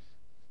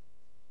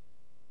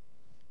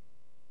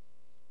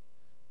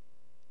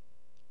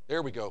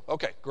 There we go.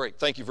 Okay, great.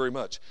 Thank you very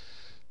much.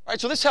 All right,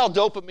 so this is how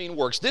dopamine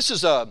works. This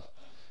is a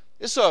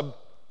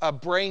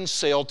brain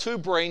cell, 2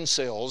 brain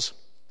cells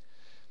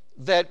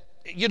that,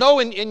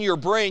 in your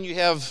brain you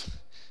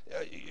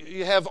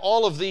have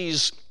all of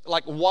these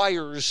like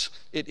wires,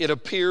 it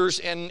appears,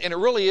 and it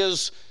really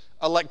is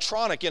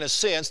electronic in a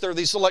sense. There are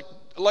these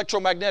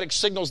electromagnetic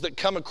signals that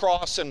come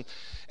across, and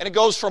it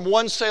goes from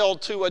one cell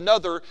to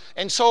another.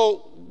 And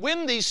so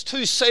when these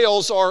 2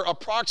 cells are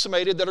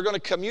approximated that are going to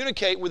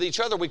communicate with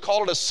each other, we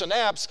call it a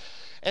synapse.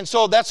 And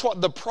so that's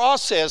what the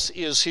process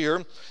is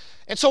here.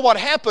 And so what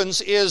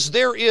happens is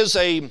there is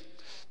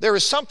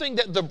something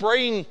that the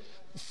brain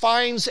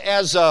finds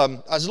as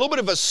a little bit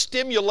of a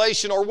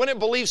stimulation, or when it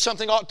believes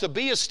something ought to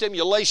be a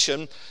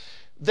stimulation,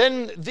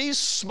 then these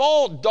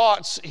small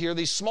dots here,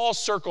 these small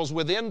circles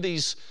within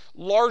these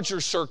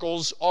larger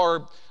circles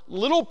are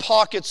little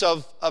pockets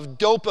of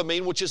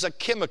dopamine, which is a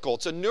chemical.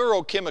 It's a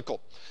neurochemical.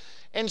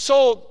 And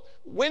so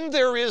when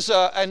there is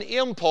an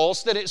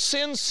impulse, that it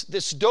sends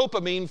this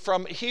dopamine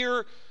from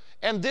here,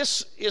 and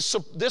this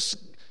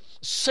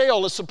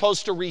cell is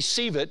supposed to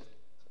receive it,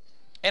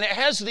 and it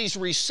has these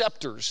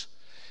receptors.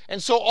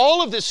 And so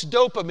all of this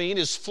dopamine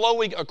is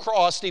flowing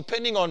across,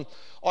 depending on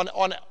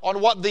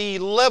what the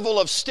level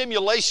of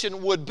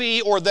stimulation would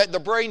be, or that the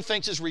brain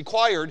thinks is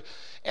required.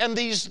 And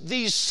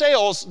these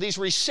cells, these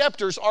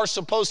receptors, are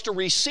supposed to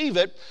receive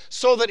it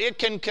so that it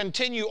can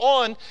continue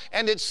on,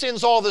 and it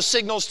sends all the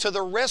signals to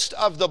the rest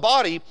of the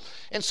body.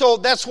 And so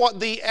that's what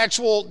the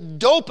actual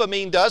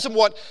dopamine does, and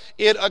what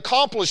it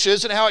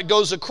accomplishes, and how it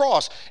goes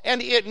across.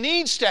 And it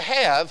needs to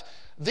have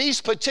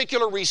these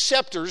particular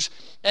receptors,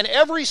 and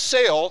every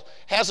cell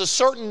has a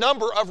certain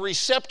number of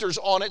receptors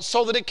on it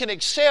so that it can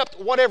accept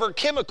whatever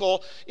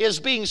chemical is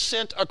being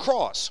sent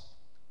across.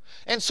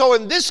 And so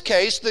in this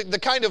case, the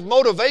kind of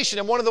motivation,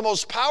 and one of the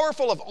most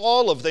powerful of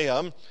all of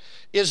them,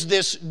 is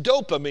this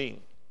dopamine.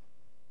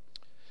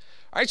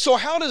 All right, so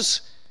how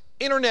does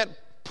internet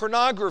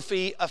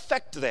pornography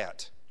affect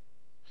that?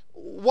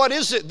 What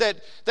is it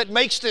that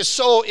makes this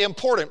so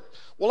important?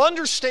 Well,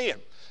 understand,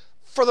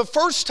 for the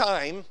first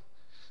time,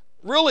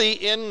 really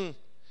in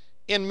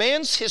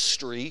man's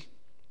history,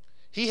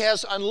 he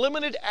has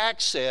unlimited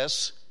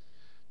access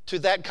to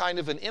that kind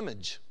of an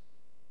image.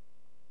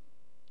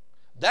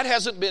 That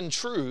hasn't been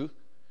true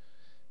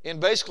in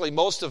basically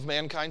most of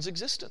mankind's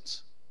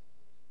existence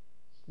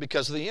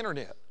because of the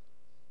internet.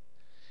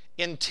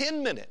 In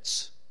 10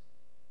 minutes,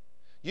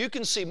 you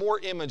can see more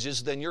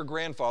images than your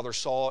grandfather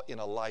saw in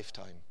a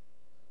lifetime.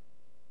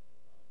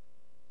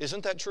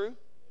 Isn't that true?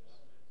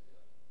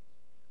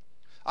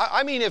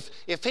 I mean,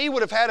 if he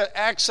would have had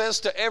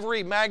access to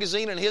every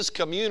magazine in his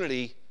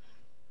community,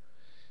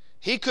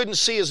 he couldn't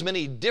see as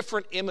many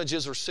different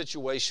images or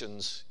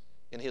situations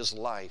in his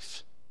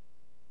life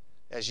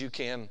as you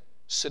can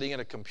sitting at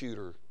a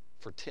computer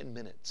for 10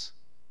 minutes.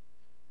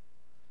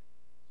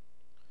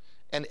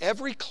 And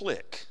every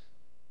click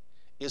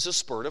is a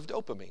spurt of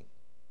dopamine.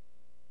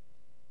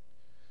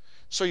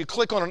 So you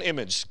click on an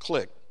image,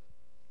 click,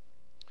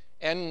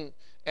 and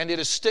it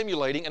is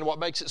stimulating, and what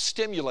makes it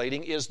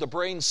stimulating is the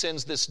brain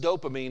sends this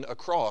dopamine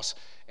across,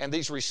 and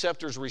these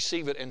receptors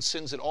receive it and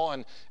sends it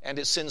on, and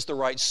it sends the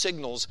right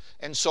signals.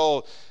 And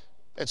so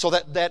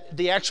that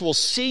the actual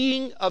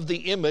seeing of the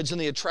image and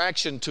the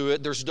attraction to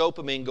it, there's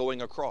dopamine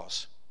going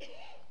across.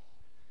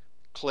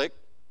 Click.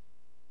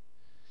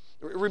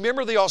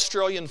 Remember the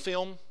Australian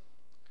film?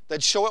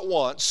 They'd show it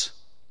once,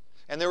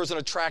 and there was an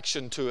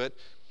attraction to it,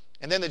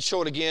 and then they'd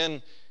show it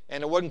again,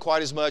 and it wasn't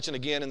quite as much, and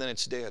again, and then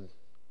it's dead.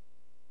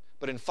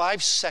 But in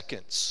 5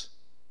 seconds,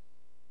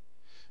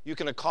 you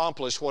can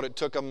accomplish what it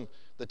took them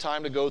the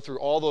time to go through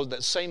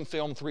that same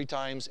film 3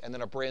 times, and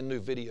then a brand new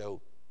video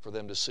for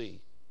them to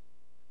see.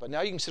 But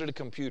now you can sit at a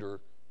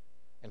computer,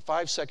 and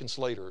 5 seconds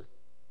later,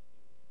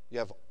 you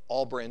have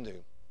all brand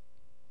new.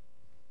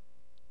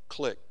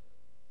 Click.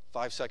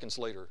 5 seconds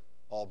later,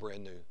 all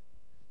brand new.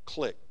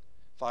 Click.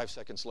 5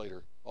 seconds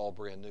later, all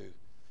brand new.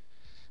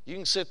 You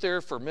can sit there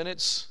for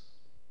minutes,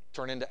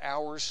 turn into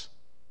hours,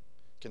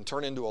 can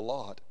turn into a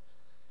lot.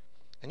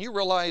 And you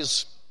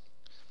realize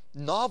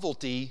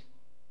novelty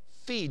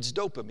feeds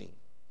dopamine.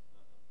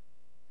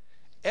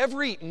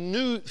 Every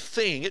new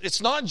thing,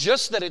 it's not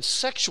just that it's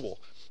sexual,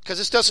 because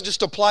this doesn't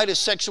just apply to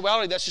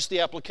sexuality, that's just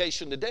the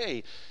application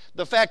today.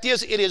 The fact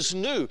is, it is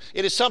new.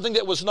 It is something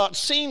that was not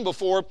seen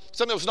before,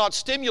 something that was not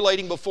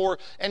stimulating before,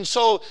 and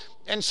so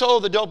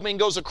the dopamine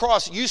goes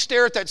across. You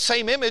stare at that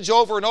same image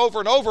over and over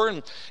and over,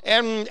 and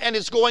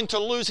it's going to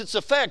lose its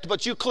effect,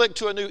 but you click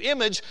to a new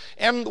image,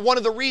 and one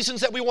of the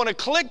reasons that we want to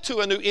click to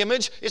a new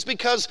image is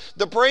because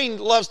the brain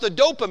loves the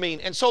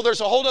dopamine, and so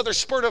there's a whole other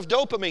spurt of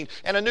dopamine,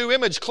 and a new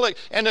image click,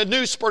 and a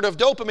new spurt of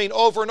dopamine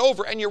over and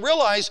over, and you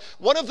realize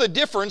one of the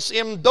difference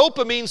in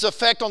dopamine's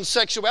effect on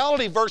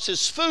sexuality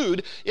versus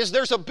food is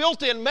there's a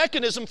built-in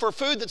mechanism for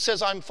food that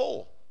says, I'm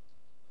full.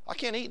 I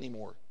can't eat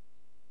anymore.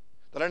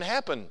 That doesn't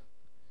happen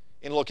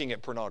in looking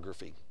at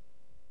pornography.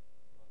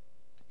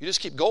 You just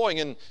keep going,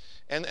 and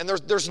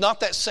there's not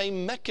that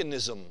same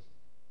mechanism.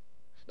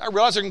 I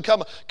realize there can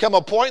come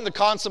a point in the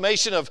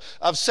consummation of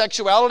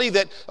sexuality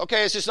that,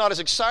 okay, it's just not as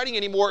exciting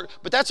anymore,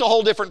 but that's a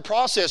whole different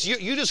process.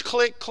 You just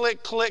click,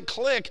 click, click,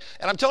 click,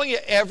 and I'm telling you,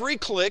 every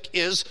click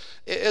is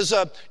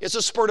a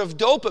spurt of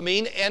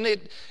dopamine,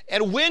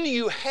 and when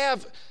you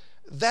have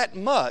that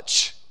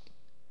much,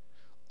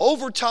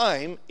 over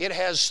time, it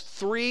has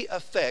 3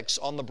 effects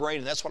on the brain,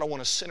 and that's what I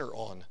want to center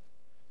on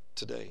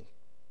today.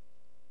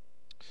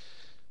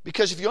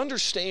 Because if you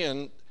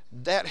understand,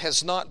 that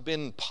has not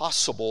been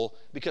possible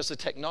because the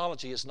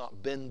technology has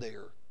not been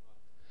there.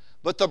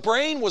 But the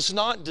brain was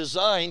not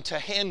designed to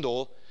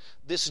handle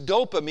this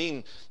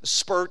dopamine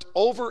spurt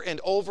over and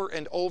over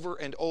and over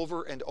and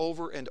over and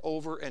over and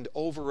over and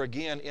over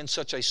again in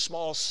such a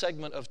small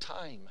segment of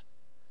time.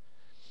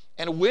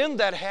 And when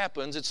that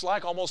happens, it's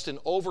like almost an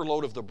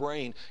overload of the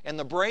brain. And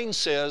the brain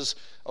says,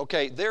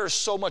 okay, there's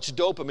so much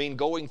dopamine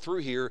going through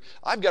here,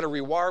 I've got to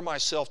rewire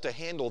myself to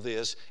handle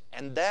this.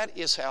 And that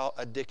is how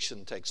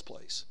addiction takes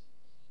place,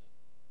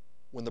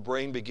 when the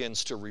brain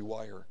begins to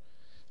rewire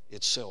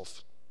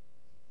itself.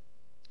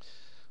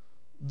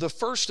 The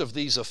first of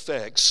these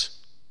effects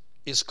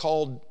is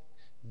called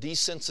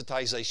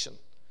desensitization.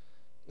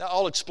 Now,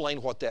 I'll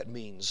explain what that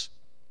means.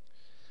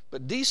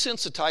 But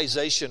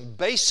desensitization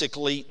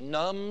basically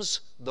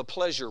numbs the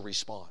pleasure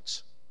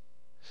response.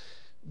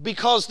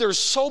 Because there's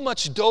so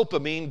much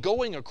dopamine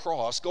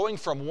going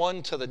from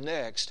one to the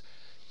next,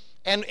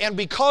 and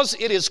because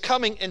it is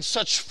coming in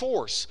such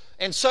force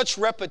and such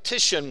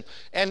repetition,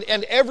 and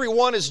every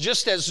one is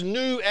just as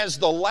new as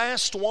the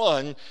last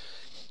one,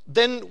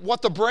 then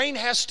what the brain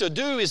has to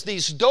do is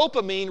these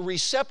dopamine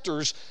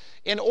receptors,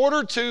 in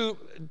order to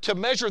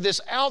measure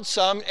this out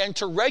some and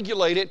to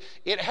regulate it,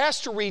 it has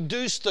to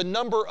reduce the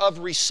number of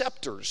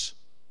receptors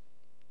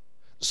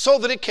so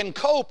that it can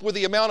cope with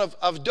the amount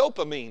of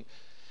dopamine.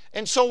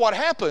 And so what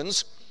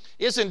happens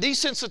is in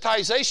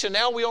desensitization,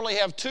 now we only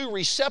have 2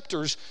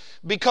 receptors,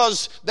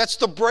 because that's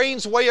the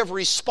brain's way of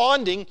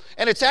responding,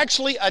 and it's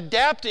actually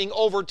adapting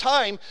over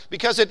time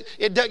because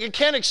it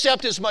can't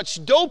accept as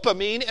much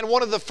dopamine, and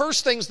one of the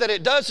first things that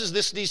it does is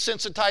this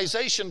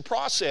desensitization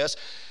process.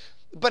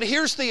 But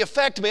here's the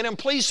effect, men, and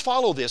please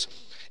follow this.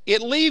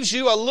 It leaves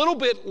you a little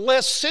bit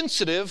less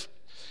sensitive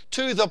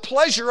to the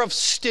pleasure of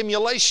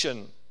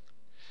stimulation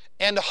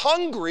and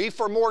hungry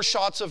for more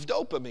shots of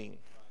dopamine.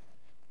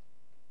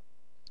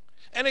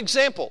 An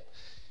example,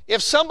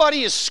 if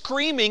somebody is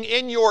screaming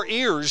in your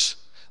ears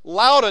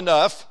loud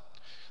enough,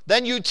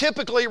 then you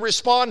typically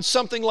respond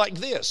something like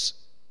this.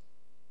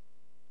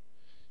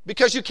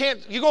 Because you can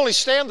only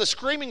stand the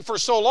screaming for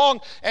so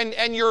long,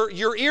 and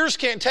your ears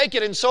can't take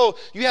it, and so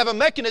you have a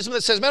mechanism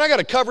that says, man, I got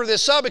to cover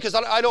this up because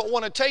I don't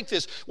want to take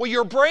this. Well,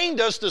 your brain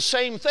does the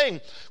same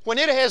thing. When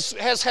it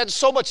has had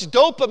so much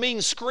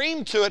dopamine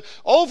screamed to it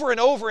over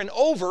and over and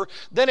over,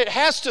 then it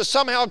has to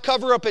somehow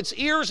cover up its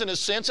ears in a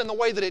sense, and the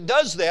way that it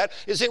does that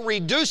is it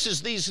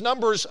reduces these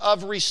numbers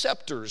of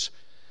receptors.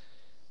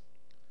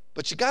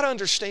 But you got to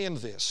understand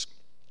this.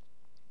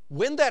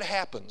 When that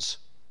happens,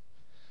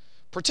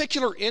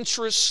 particular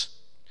interests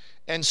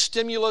and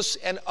stimulus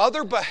and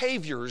other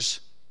behaviors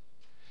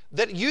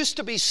that used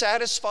to be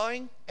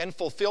satisfying and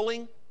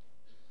fulfilling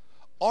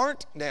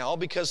aren't now,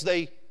 because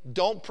they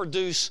don't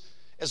produce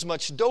as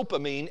much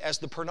dopamine as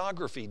the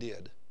pornography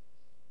did.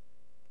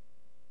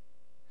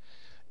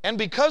 And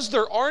because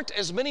there aren't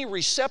as many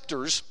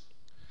receptors,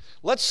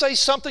 let's say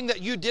something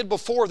that you did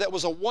before that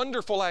was a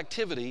wonderful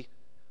activity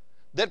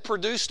that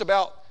produced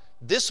about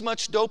this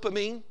much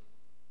dopamine,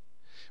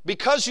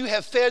 because you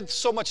have fed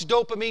so much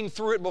dopamine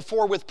through it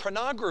before with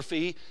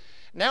pornography,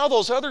 now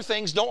those other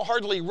things don't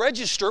hardly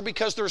register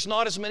because there's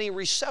not as many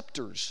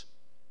receptors.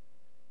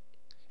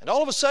 And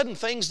all of a sudden,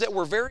 things that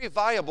were very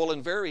viable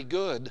and very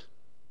good,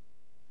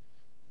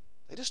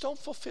 they just don't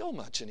fulfill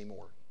much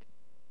anymore.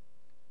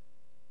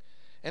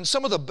 And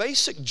some of the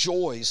basic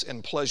joys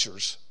and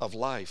pleasures of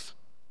life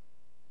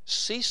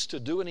cease to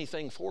do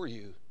anything for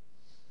you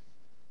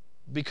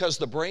because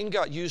the brain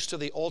got used to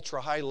the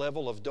ultra-high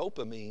level of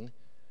dopamine.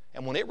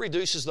 And when it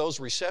reduces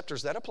those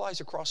receptors, that applies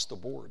across the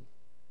board.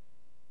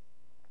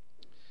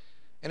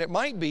 And it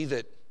might be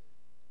that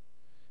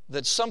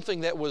something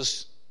that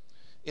was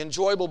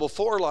enjoyable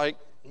before, like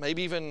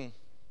maybe even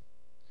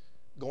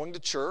going to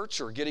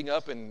church or getting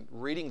up and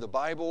reading the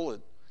Bible,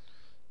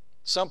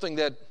 something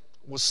that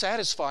was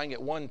satisfying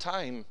at one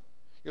time,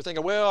 you're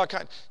thinking, well,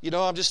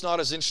 I'm just not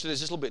as interested, it's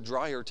just a little bit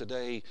drier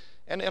today.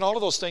 And all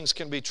of those things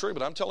can be true,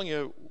 but I'm telling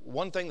you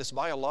one thing that's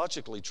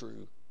biologically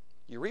true.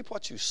 You reap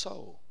what you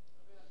sow.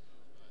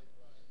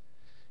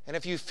 And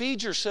if you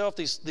feed yourself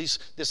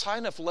this high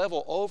enough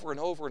level over and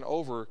over and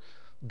over,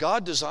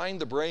 God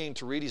designed the brain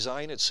to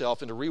redesign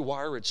itself and to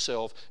rewire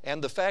itself.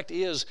 And the fact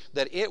is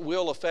that it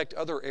will affect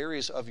other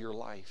areas of your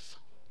life.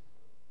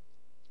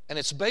 And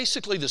it's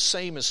basically the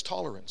same as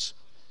tolerance.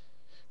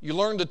 You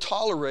learn to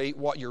tolerate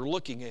what you're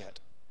looking at.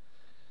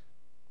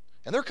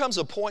 And there comes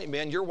a point,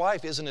 man, your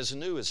wife isn't as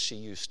new as she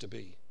used to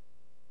be.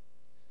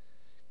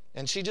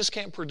 And she just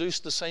can't produce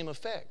the same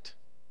effect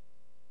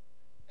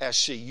as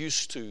she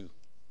used to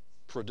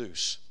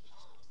produce.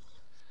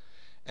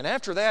 And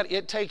after that,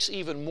 it takes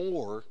even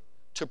more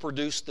to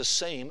produce the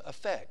same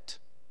effect,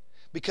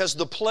 because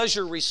the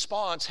pleasure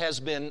response has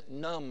been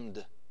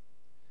numbed.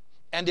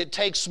 And it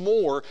takes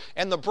more,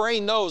 and the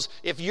brain knows,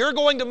 if you're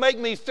going to make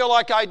me feel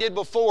like I did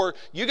before,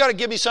 you got to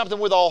give me something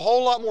with a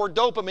whole lot more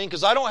dopamine,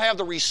 because I don't have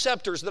the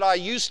receptors that I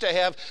used to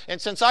have,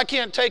 and since I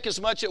can't take as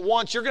much at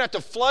once, you're going to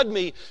have to flood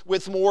me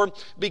with more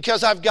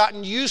because I've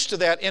gotten used to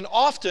that. And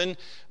often,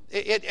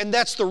 and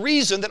that's the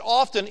reason that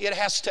often it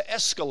has to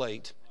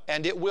escalate,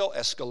 and it will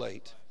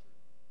escalate,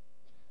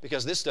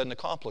 because this doesn't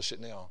accomplish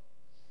it now.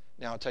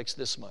 Now it takes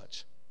this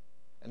much,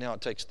 and now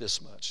it takes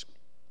this much.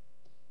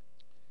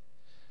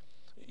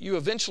 you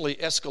eventually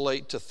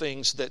escalate to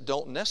things that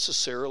don't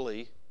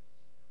necessarily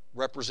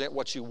represent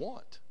what you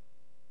want.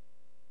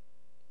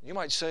 You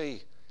might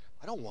say,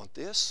 I don't want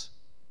this.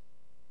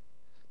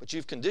 But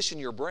you've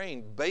conditioned your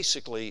brain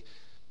basically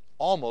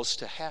almost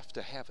to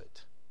have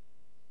it.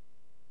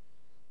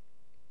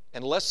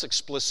 And less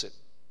explicit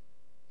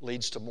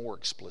leads to more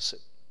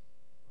explicit.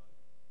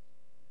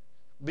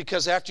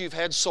 Because after you've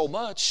had so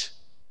much,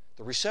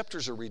 the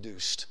receptors are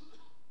reduced.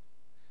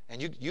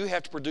 And you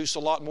have to produce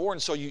a lot more,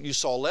 and so you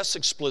saw less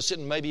explicit,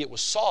 and maybe it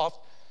was soft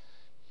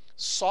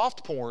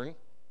porn.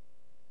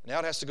 Now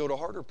it has to go to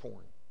harder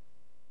porn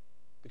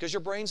because your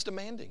brain's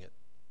demanding it.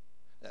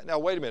 Now,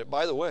 wait a minute.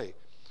 By the way,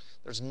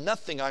 there's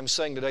nothing I'm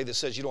saying today that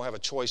says you don't have a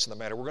choice in the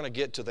matter. We're going to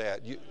get to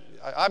that.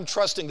 I'm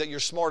trusting that you're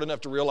smart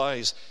enough to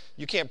realize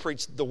you can't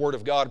preach the Word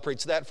of God,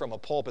 preach that from a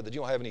pulpit, that you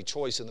don't have any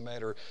choice in the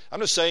matter. I'm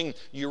just saying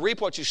you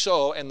reap what you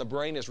sow, and the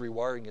brain is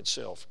rewiring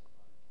itself.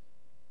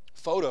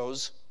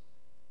 Photos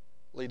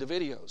lead to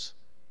videos.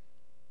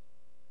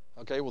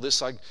 Okay, well,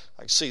 this I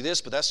see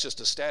this, but that's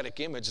just a static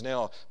image.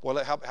 Now,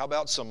 well, how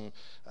about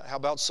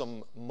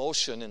some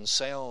motion and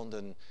sound,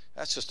 and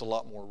that's just a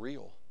lot more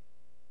real.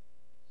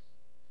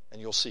 And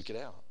you'll seek it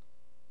out.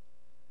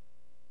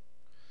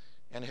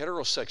 And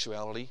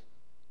heterosexuality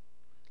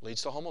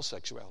leads to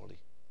homosexuality,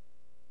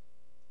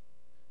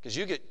 because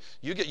you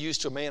get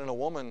used to a man and a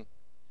woman,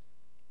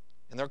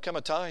 and there'll come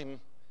a time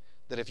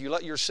that if you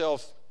let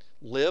yourself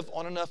live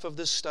on enough of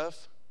this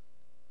stuff,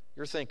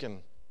 you're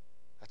thinking,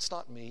 that's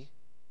not me.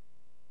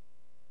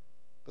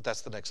 But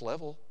that's the next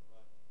level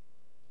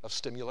of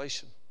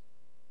stimulation.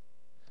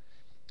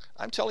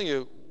 I'm telling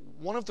you,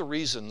 one of the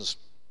reasons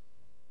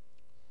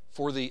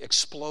for the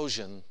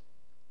explosion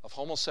of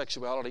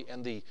homosexuality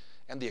and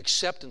the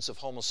acceptance of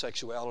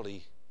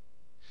homosexuality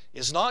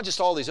is not just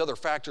all these other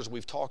factors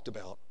we've talked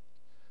about.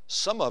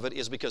 Some of it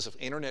is because of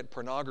internet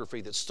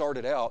pornography that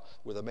started out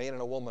with a man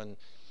and a woman,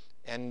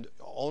 and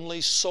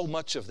only so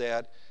much of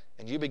that,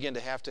 and you begin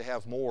to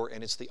have more,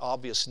 and it's the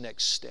obvious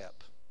next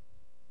step.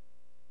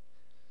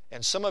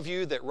 And some of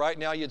you that right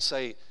now you'd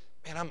say,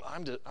 man,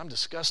 I'm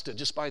disgusted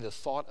just by the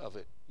thought of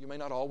it. You may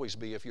not always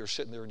be if you're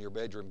sitting there in your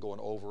bedroom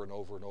going over and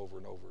over and over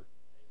and over.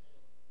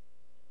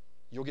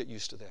 You'll get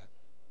used to that.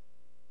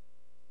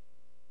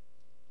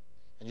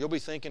 And you'll be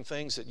thinking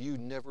things that you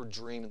never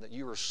dreamed, and that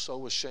you are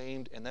so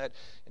ashamed, and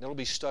it'll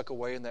be stuck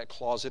away in that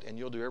closet, and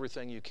you'll do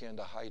everything you can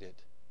to hide it.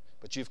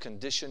 But you've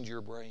conditioned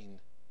your brain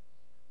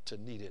to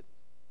need it.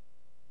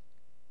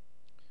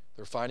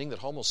 They're finding that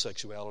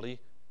homosexuality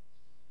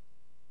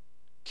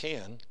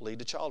can lead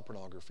to child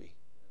pornography.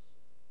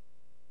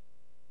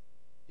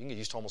 You can get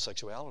used to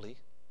homosexuality,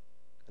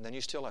 and then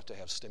you still have to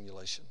have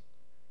stimulation.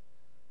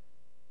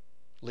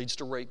 Leads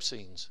to rape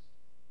scenes,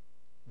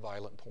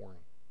 violent porn.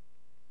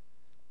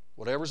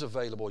 Whatever's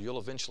available, you'll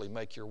eventually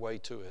make your way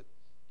to it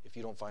if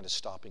you don't find a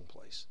stopping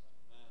place.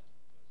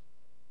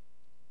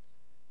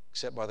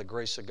 Except by the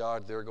grace of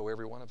God, there go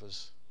every one of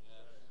us.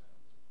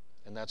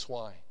 And that's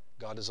why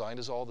God designed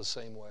us all the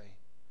same way.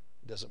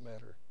 It doesn't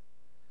matter.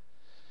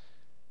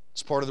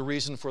 It's part of the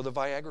reason for the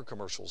Viagra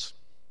commercials.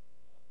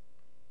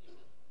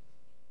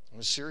 I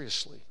mean,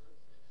 seriously.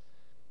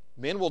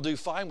 Men will do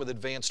fine with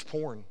advanced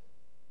porn,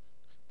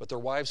 but their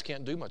wives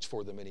can't do much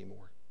for them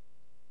anymore.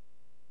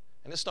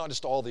 And it's not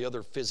just all the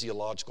other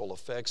physiological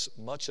effects.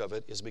 Much of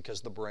it is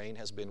because the brain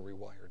has been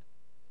rewired.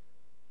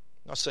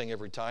 I'm not saying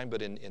every time,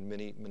 but in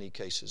many, many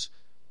cases.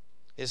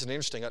 Isn't it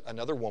interesting?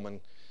 Another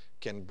woman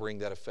can bring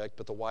that effect,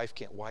 but the wife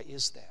can't. Why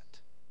is that?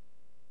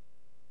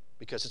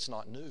 Because it's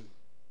not new.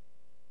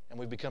 And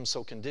we've become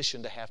so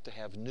conditioned to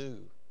have new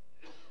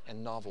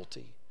and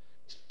novelty.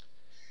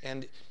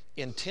 And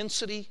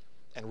intensity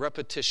and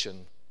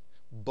repetition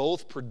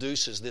both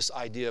produces this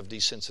idea of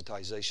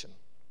desensitization.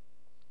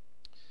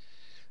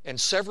 And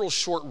several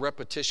short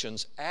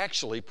repetitions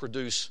actually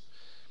produce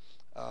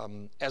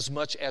as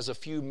much as a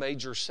few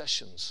major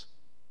sessions.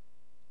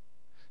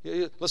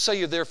 Let's say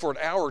you're there for an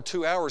hour or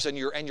 2 hours and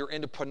you're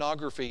into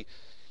pornography.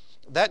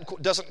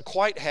 That doesn't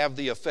quite have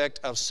the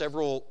effect of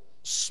several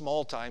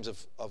small times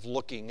of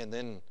looking and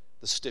then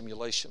the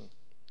stimulation.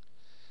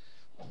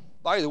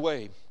 By the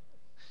way,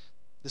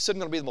 this isn't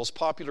going to be the most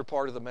popular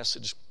part of the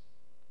message,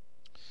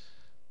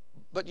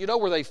 but you know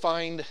where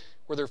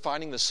they're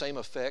finding the same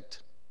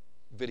effect?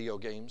 Video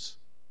games.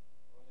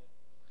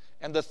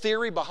 And the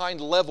theory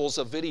behind levels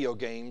of video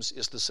games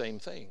is the same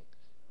thing.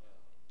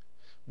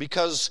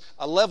 Because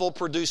a level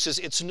produces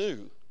its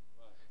new.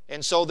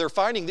 And so they're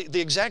finding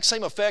the exact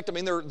same effect. I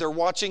mean, they're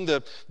watching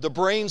the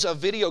brains of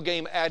video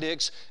game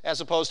addicts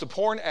as opposed to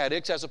porn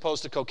addicts, as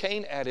opposed to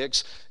cocaine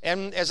addicts.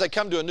 And as they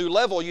come to a new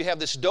level, you have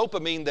this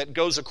dopamine that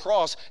goes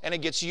across, and it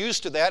gets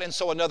used to that. And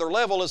so another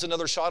level is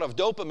another shot of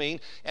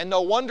dopamine. And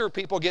no wonder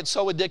people get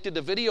so addicted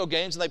to video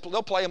games, and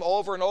they'll play them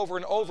over and over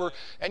and over.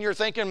 And you're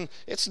thinking,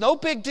 it's no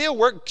big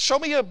deal. Show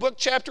me a book,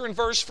 chapter, and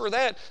verse for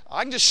that.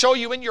 I can just show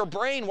you in your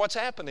brain what's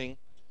happening.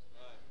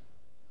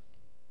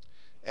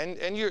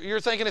 And you're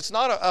thinking it's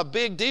not a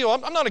big deal.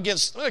 I'm not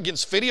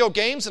against video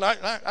games, and I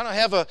don't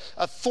have a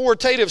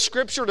authoritative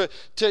scripture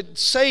to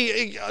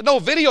say, no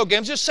video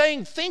games. Just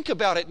saying, think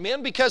about it,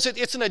 men, because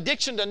it's an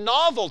addiction to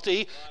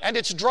novelty, and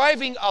it's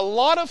driving a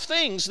lot of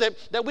things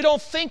that we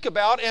don't think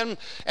about. And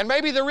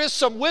maybe there is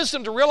some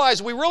wisdom to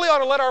realize we really ought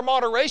to let our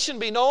moderation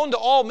be known to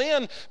all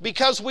men,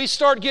 because we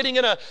start getting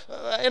in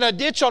a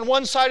ditch on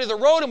one side of the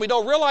road, and we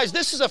don't realize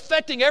this is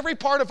affecting every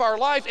part of our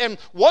life. And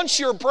once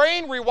your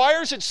brain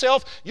rewires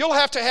itself, you'll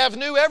have to have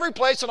new every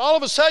place, and all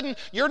of a sudden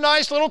your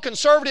nice little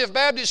conservative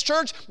Baptist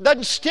church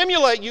doesn't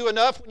stimulate you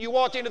enough when you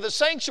walk into the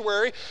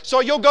sanctuary, so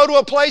you'll go to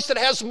a place that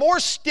has more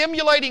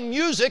stimulating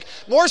music,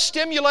 more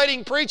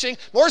stimulating preaching,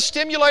 more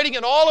stimulating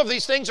in all of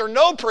these things, or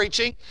no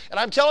preaching, and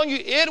I'm telling you,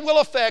 it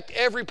will affect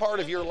every part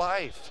of your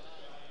life.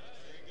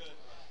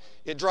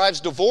 It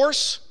drives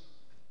divorce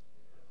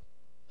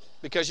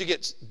because you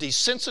get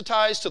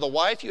desensitized to the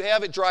wife you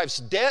have. It drives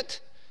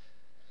debt.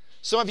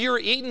 Some of you are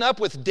eaten up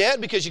with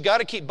debt because you got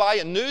to keep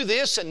buying new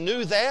this and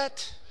new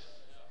that.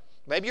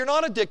 Maybe you're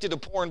not addicted to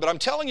porn, but I'm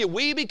telling you,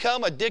 we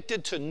become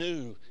addicted to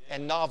new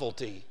and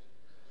novelty.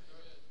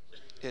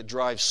 It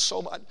drives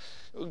so much.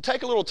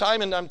 Take a little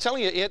time, and I'm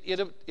telling you,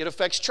 it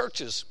affects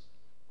churches.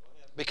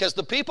 Because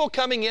the people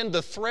coming in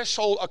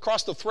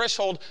across the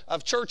threshold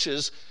of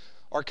churches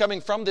are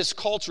coming from this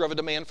culture of a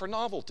demand for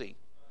novelty.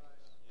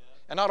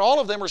 And not all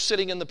of them are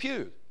sitting in the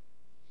pew.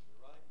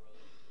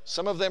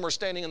 Some of them are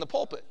standing in the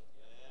pulpit.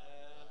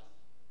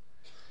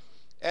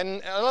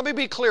 And let me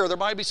be clear, there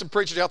might be some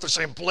preachers out there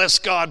saying, bless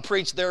God,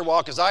 preach their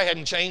walk, because I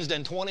hadn't changed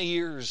in 20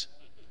 years.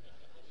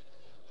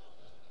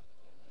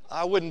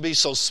 I wouldn't be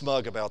so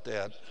smug about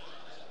that.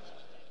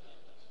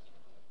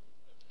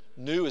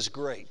 New is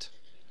great.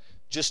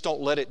 Just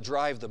don't let it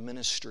drive the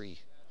ministry.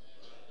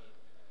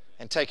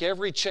 And take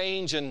every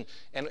change and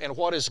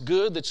what is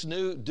good that's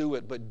new, do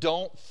it. But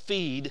don't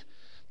feed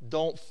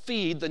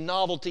the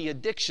novelty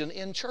addiction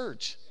in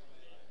church.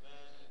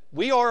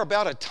 We are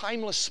about a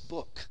timeless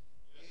book.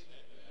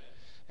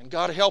 And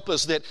God help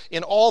us that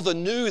in all the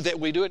new that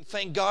we do, and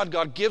thank God,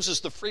 God gives us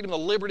the freedom and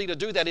the liberty to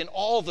do that. In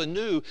all the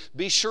new,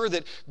 be sure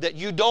that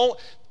you don't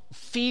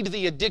feed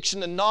the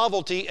addiction to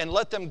novelty and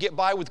let them get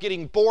by with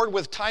getting bored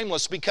with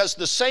timeless, because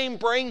the same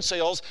brain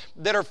cells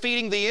that are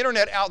feeding the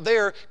internet out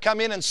there come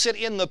in and sit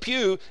in the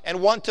pew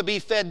and want to be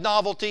fed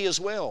novelty as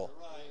well.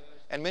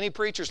 And many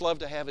preachers love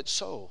to have it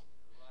so.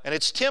 And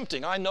it's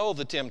tempting. I know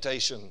the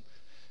temptation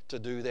to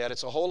do that.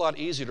 It's a whole lot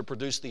easier to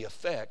produce the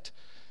effect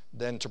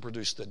than to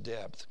produce the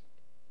depth.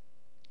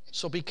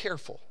 So be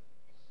careful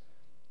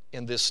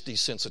in this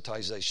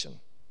desensitization.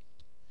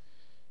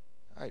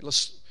 All right,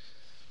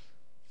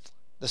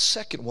 the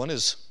second one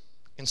is,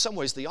 in some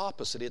ways, the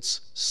opposite. It's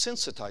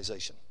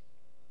sensitization.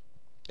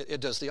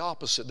 It does the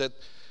opposite. That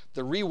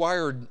the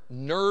rewired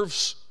nerve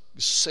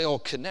cell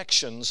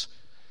connections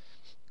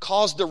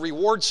cause the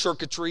reward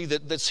circuitry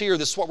that's here,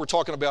 this is what we're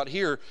talking about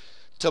here,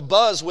 to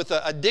buzz with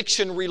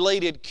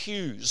addiction-related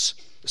cues.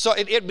 So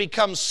it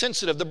becomes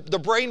sensitive. The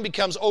brain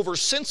becomes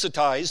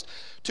oversensitized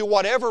to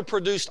whatever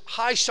produced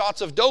high shots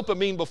of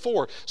dopamine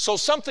before. So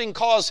something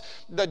caused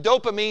the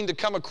dopamine to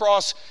come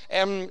across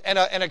and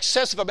an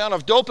excessive amount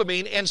of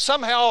dopamine, and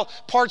somehow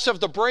parts of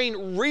the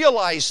brain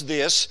realize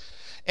this,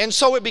 and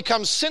so it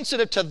becomes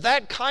sensitive to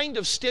that kind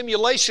of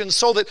stimulation,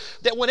 so that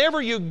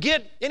whenever you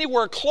get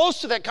anywhere close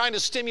to that kind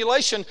of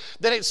stimulation,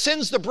 then it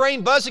sends the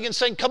brain buzzing and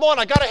saying, come on,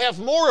 I got to have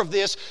more of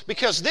this,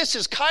 because this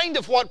is kind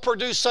of what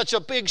produced such a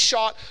big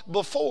shot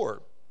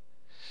before.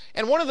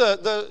 And one of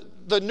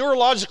the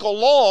neurological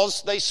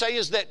laws, they say,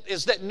 is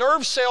that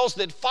nerve cells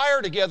that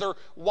fire together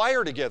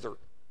wire together.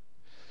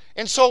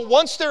 And so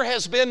once there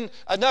has been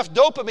enough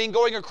dopamine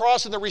going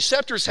across and the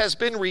receptors has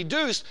been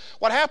reduced,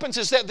 what happens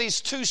is that these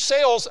two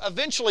cells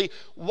eventually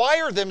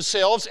wire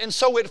themselves, and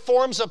so it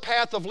forms a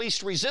path of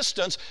least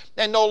resistance,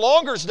 and no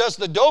longer does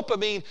the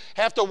dopamine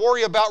have to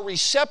worry about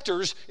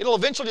receptors. It'll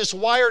eventually just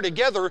wire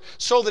together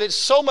so that it's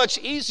so much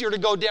easier to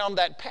go down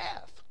that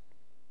path.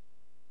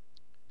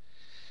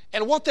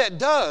 And what that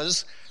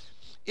does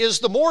is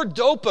the more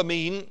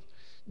dopamine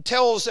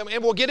tells, and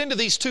we'll get into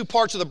these two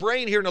parts of the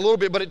brain here in a little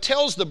bit, but it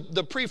tells the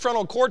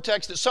prefrontal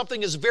cortex that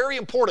something is very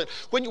important.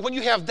 When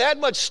you have that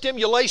much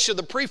stimulation,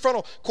 the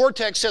prefrontal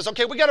cortex says,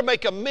 okay, we got to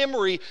make a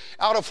memory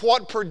out of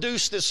what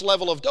produced this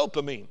level of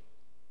dopamine.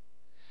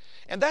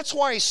 And that's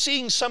why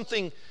seeing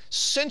something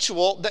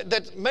sensual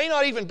that may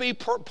not even be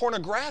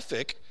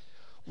pornographic,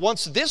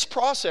 once this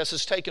process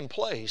has taken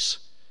place,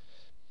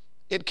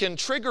 it can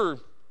trigger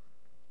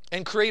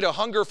and create a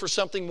hunger for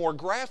something more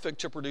graphic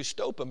to produce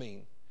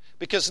dopamine.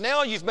 Because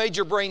now you've made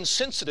your brain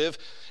sensitive.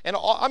 And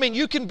I mean,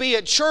 you can be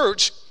at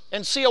church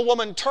and see a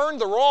woman turn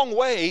the wrong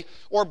way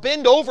or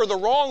bend over the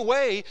wrong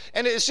way,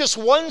 and it's just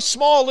one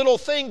small little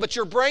thing, but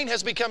your brain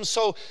has become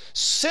so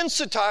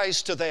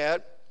sensitized to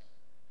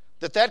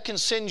that can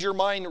send your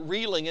mind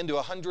reeling into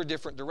 100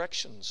 different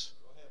directions.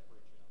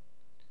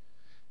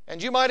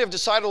 And you might have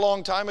decided a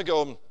long time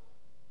ago,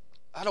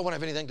 I don't want to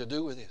have anything to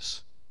do with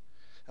this.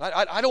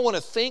 I don't want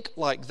to think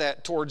like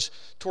that towards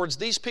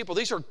these people.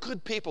 These are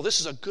good people. This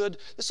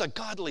is a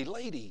godly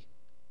lady.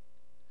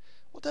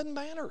 Well, it doesn't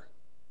matter.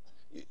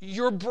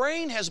 Your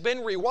brain has been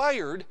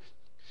rewired,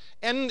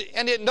 and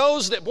it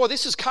knows that, boy,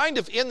 this is kind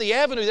of in the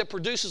avenue that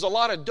produces a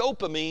lot of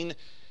dopamine,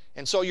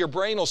 and so your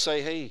brain will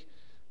say, hey,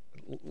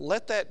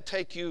 let that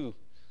take you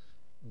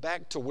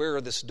back to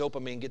where this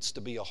dopamine gets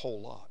to be a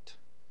whole lot.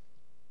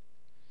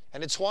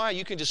 And it's why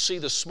you can just see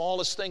the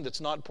smallest thing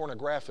that's not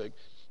pornographic,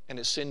 and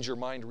it sends your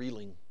mind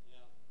reeling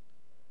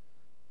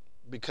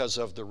because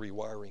of the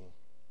rewiring.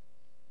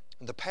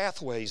 And the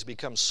pathways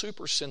become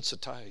super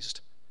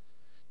sensitized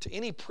to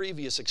any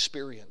previous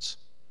experience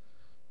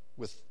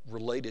with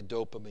related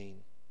dopamine.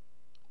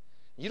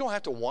 You don't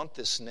have to want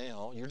this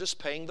now. You're just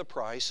paying the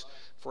price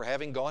for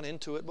having gone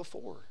into it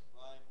before.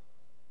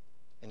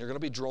 And you're going to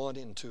be drawn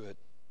into it.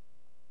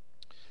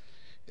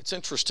 It's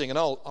interesting, and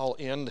I'll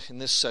end in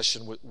this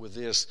session with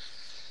this.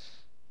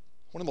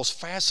 One of the most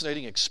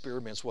fascinating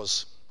experiments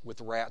was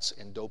with rats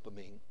and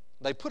dopamine.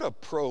 They put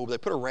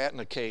a rat in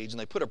a cage, and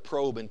they put a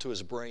probe into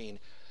his brain,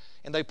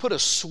 and they put a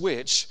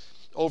switch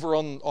over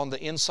on the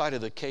inside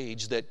of the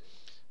cage that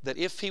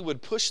if he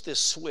would push this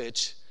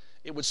switch,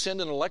 it would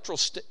send an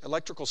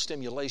electrical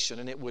stimulation,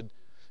 and it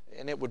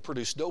would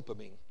produce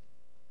dopamine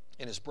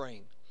in his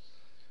brain.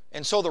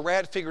 And so the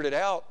rat figured it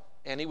out,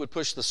 and he would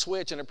push the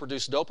switch, and it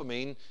produced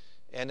dopamine,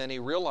 and then he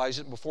realized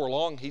it before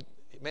long,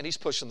 he's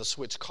pushing the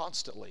switch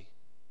constantly.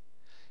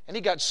 And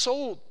he got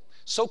so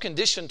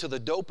conditioned to the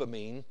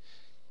dopamine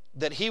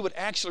that he would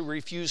actually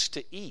refuse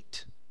to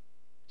eat.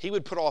 He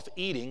would put off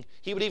eating.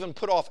 He would even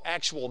put off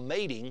actual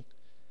mating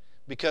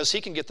because he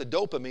can get the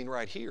dopamine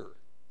right here.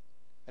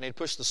 And he'd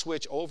push the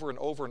switch over and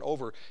over and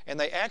over. And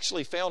they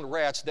actually found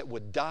rats that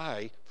would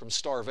die from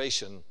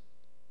starvation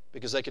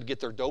because they could get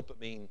their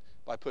dopamine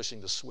by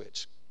pushing the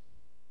switch.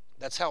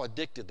 That's how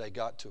addicted they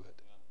got to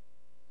it.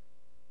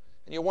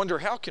 And you wonder,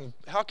 how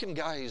can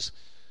guys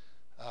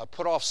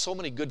put off so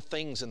many good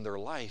things in their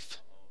life?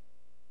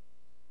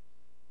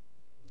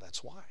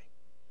 That's why.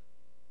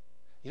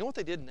 You know what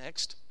they did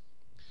next?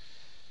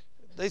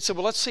 They said,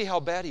 well, let's see how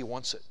bad he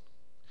wants it.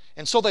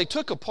 And so they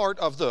took a part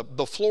of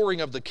the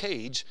flooring of the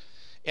cage,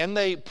 and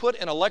they put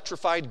an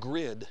electrified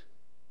grid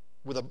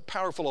with a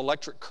powerful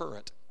electric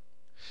current.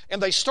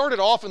 And they started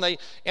off,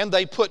 and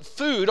they put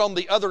food on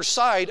the other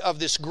side of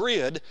this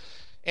grid,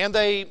 and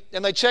they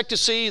checked to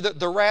see that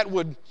the rat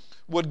would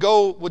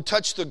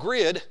touch the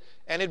grid,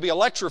 and it'd be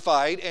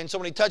electrified. And so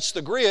when he touched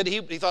the grid,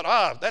 he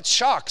thought, that's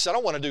shocks. I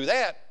don't want to do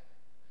that.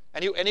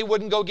 And he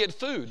wouldn't go get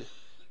food.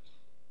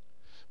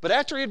 But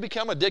after he had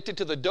become addicted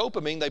to the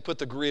dopamine, they put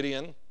the grid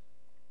in,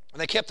 and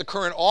they kept the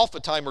current off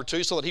a time or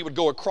two so that he would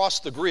go across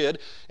the grid,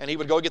 and he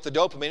would go get the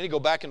dopamine, and he'd go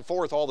back and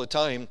forth all the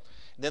time.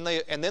 And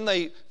then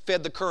they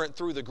fed the current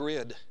through the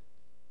grid.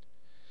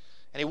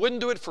 And he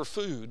wouldn't do it for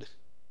food,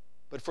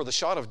 but for the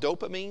shot of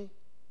dopamine,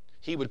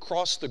 he would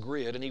cross the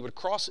grid, and he would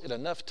cross it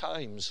enough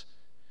times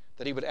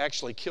that he would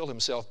actually kill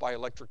himself by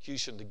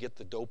electrocution to get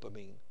the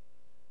dopamine.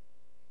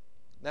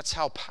 That's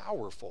how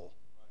powerful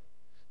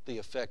the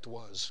effect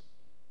was.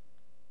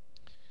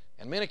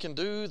 And men, it can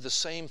do the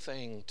same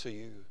thing to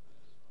you.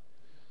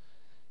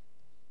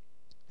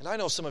 And I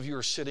know some of you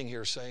are sitting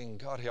here saying,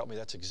 God help me,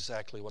 that's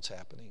exactly what's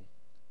happening.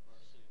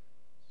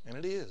 And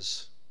it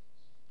is.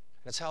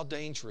 And it's how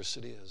dangerous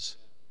it is.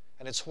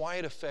 And it's why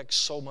it affects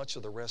so much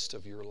of the rest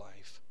of your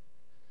life.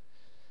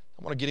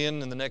 I want to get in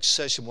the next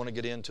session, I want to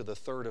get into the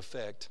third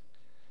effect.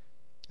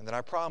 And then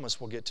I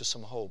promise we'll get to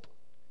some hope,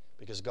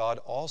 because God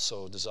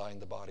also designed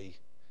the body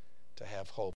to have hope.